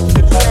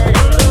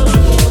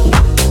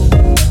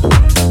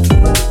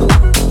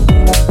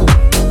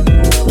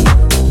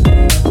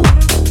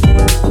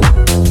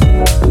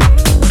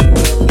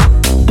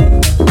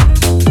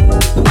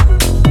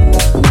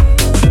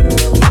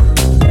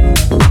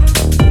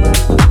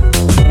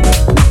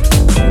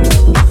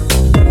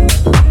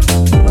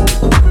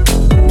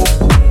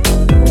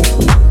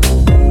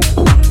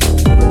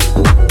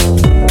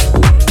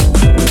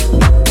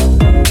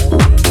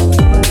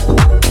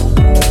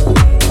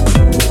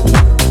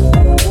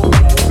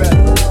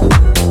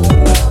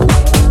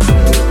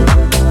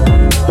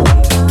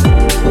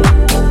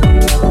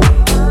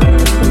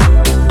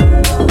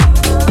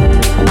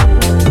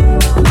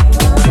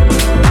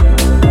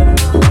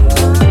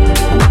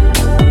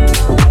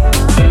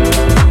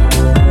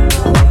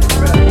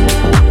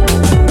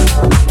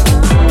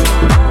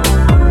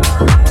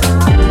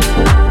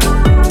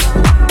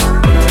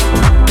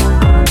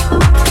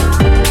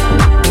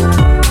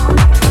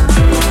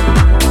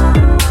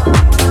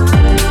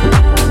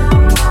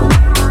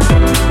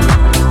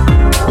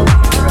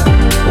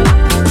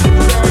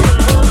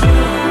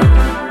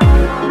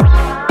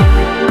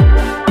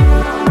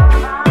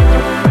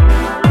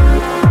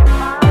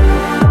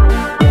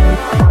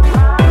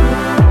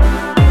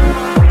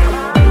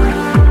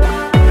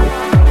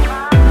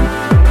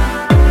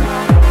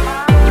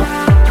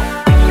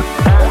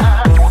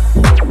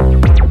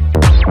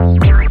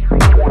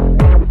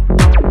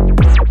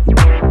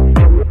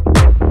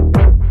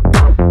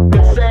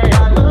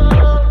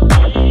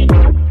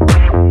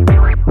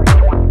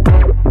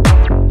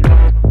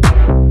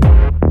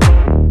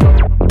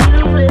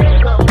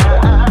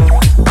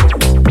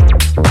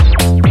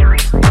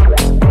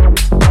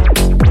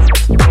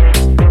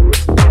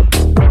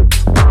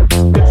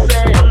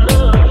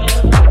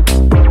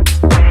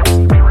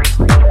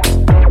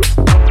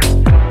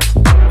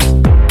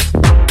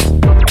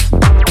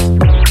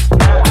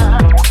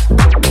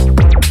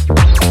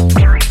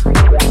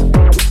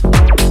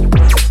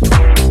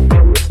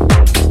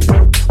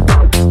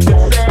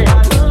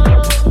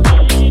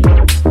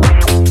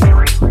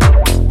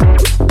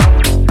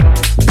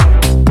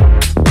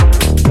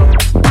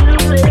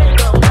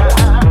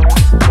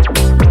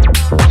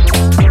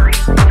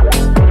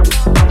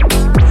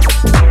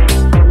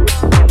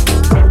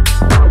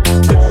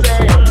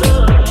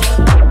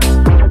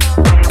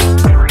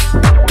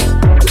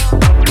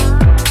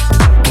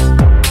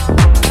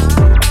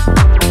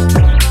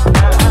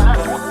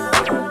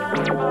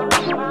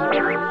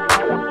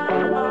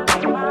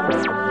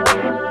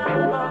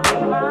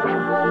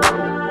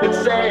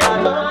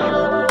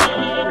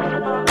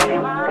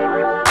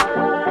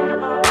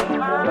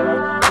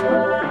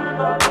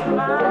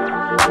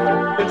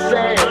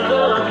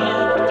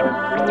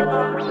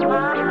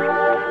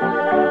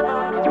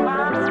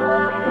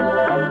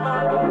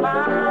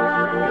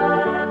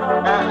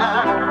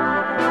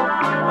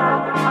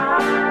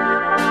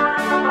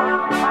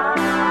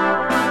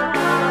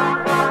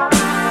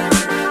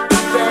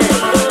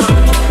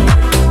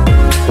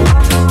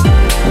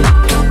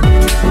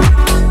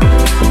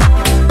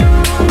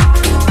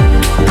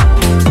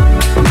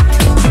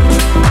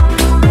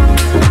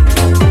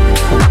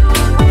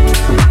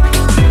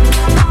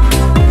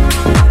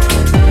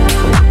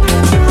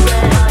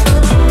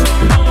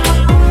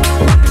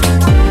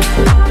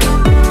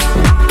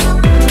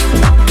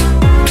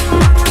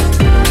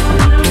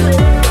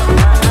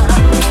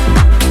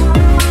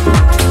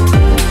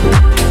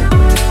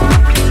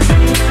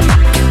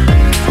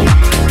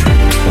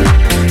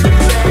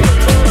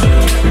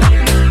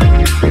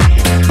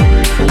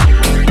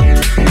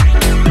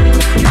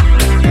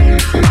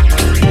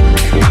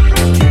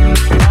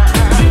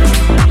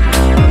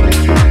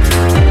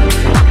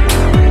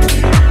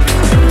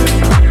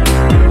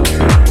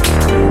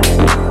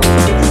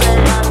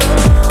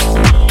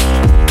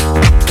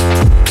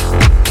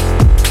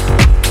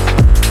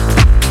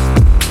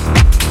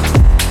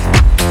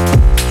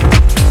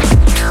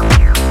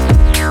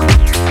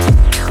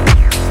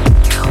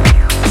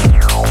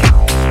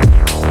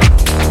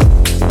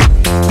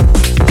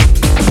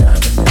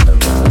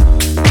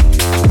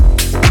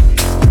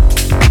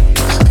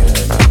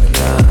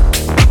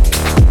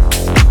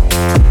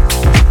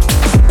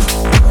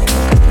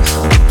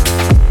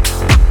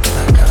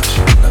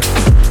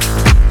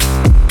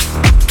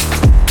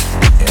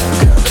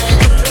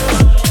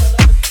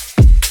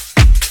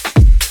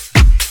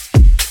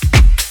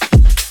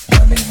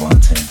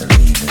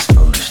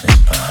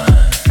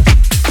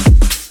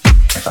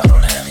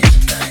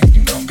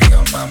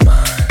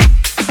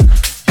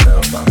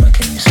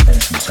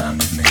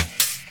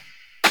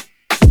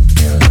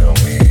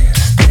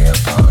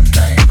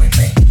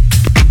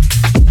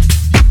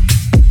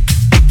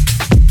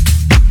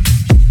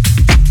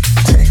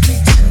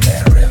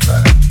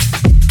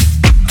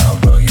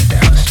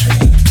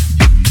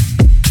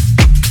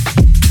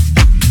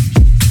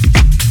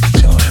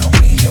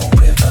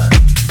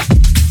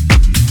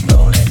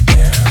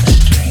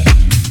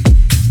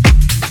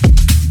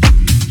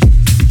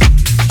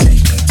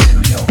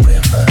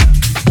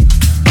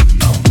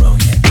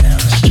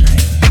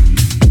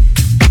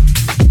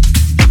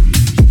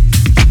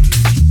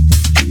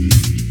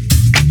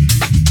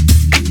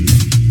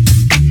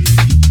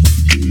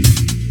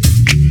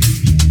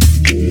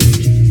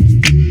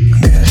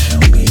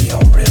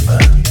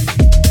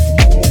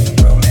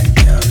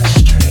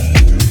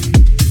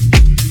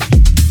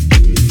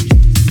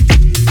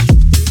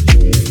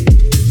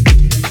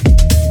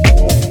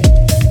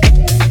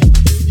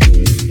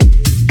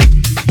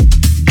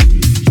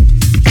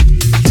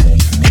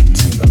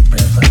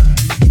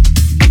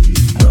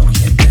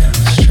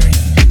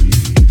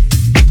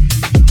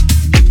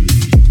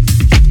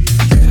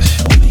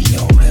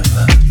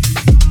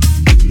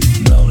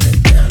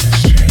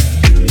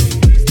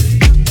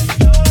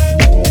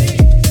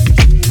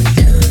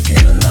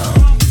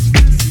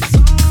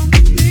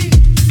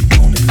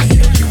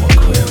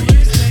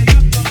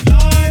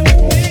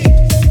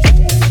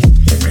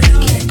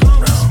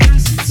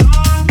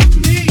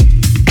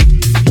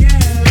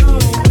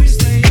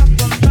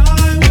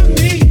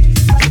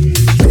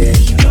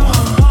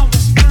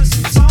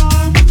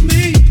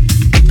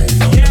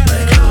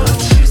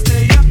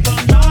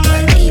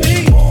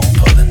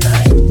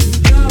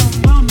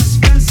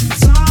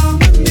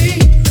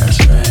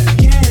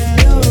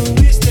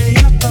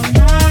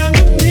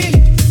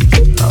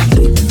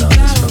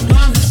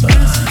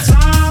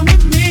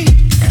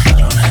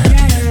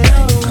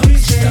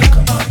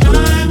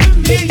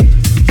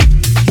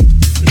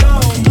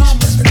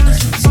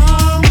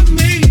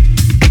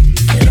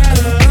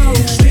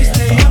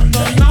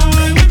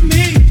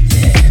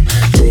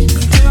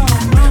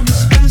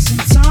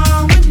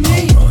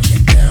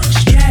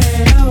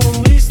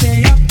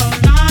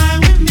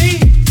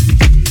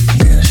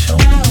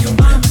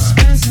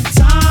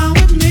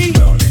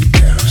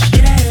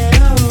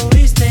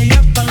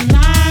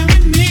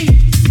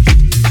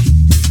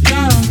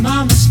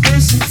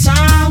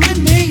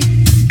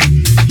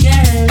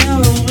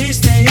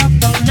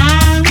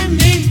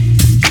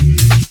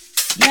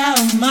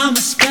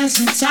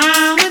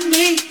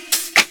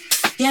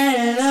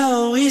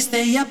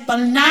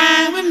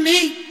 night with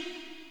me.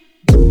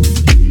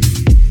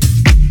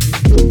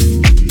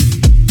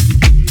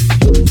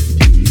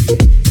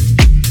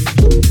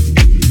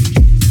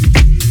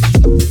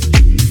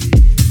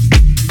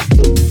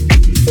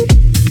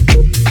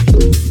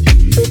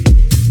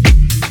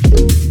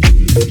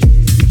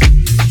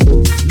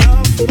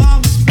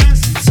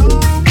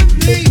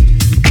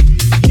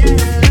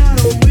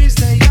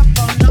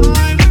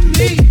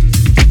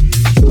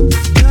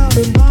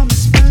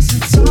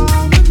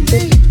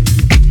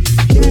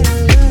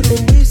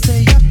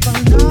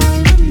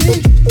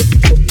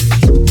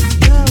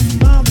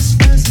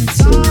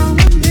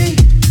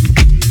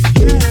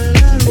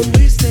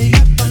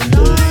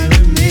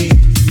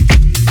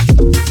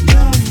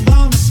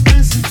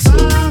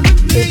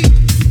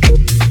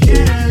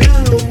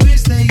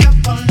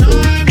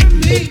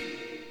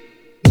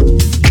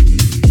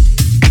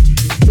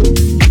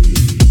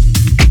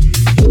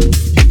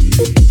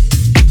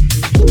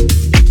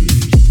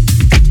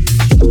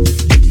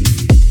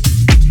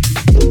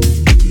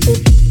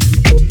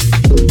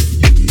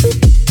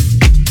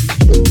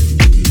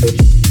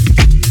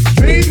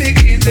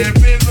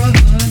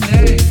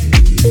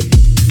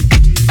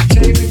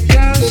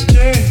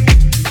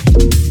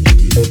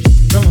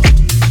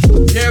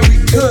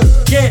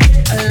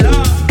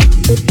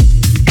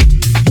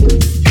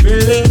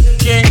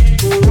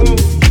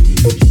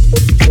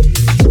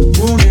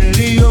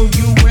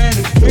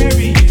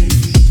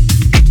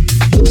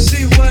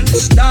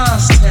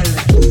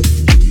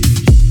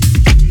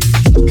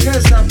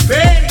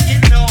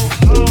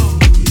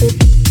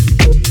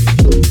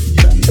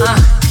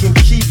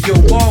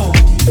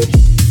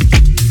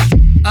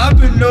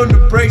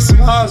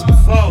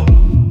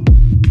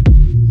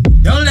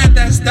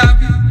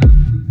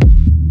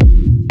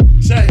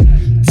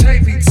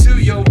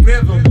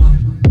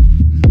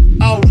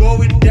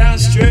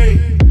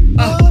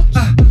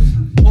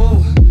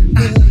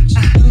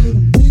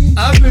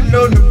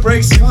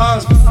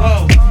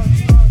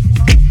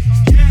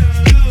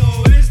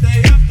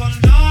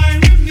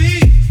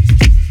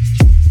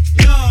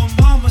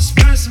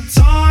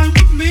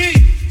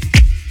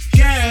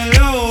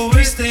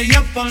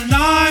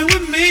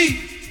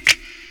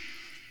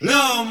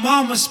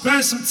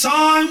 Spend some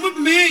time with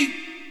me.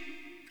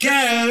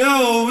 Get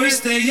always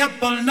stay up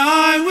all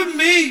night with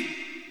me.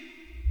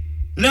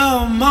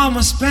 Little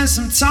mama, spend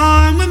some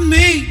time with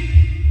me.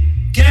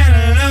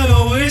 Get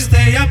always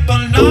stay up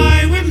all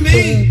night with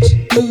me.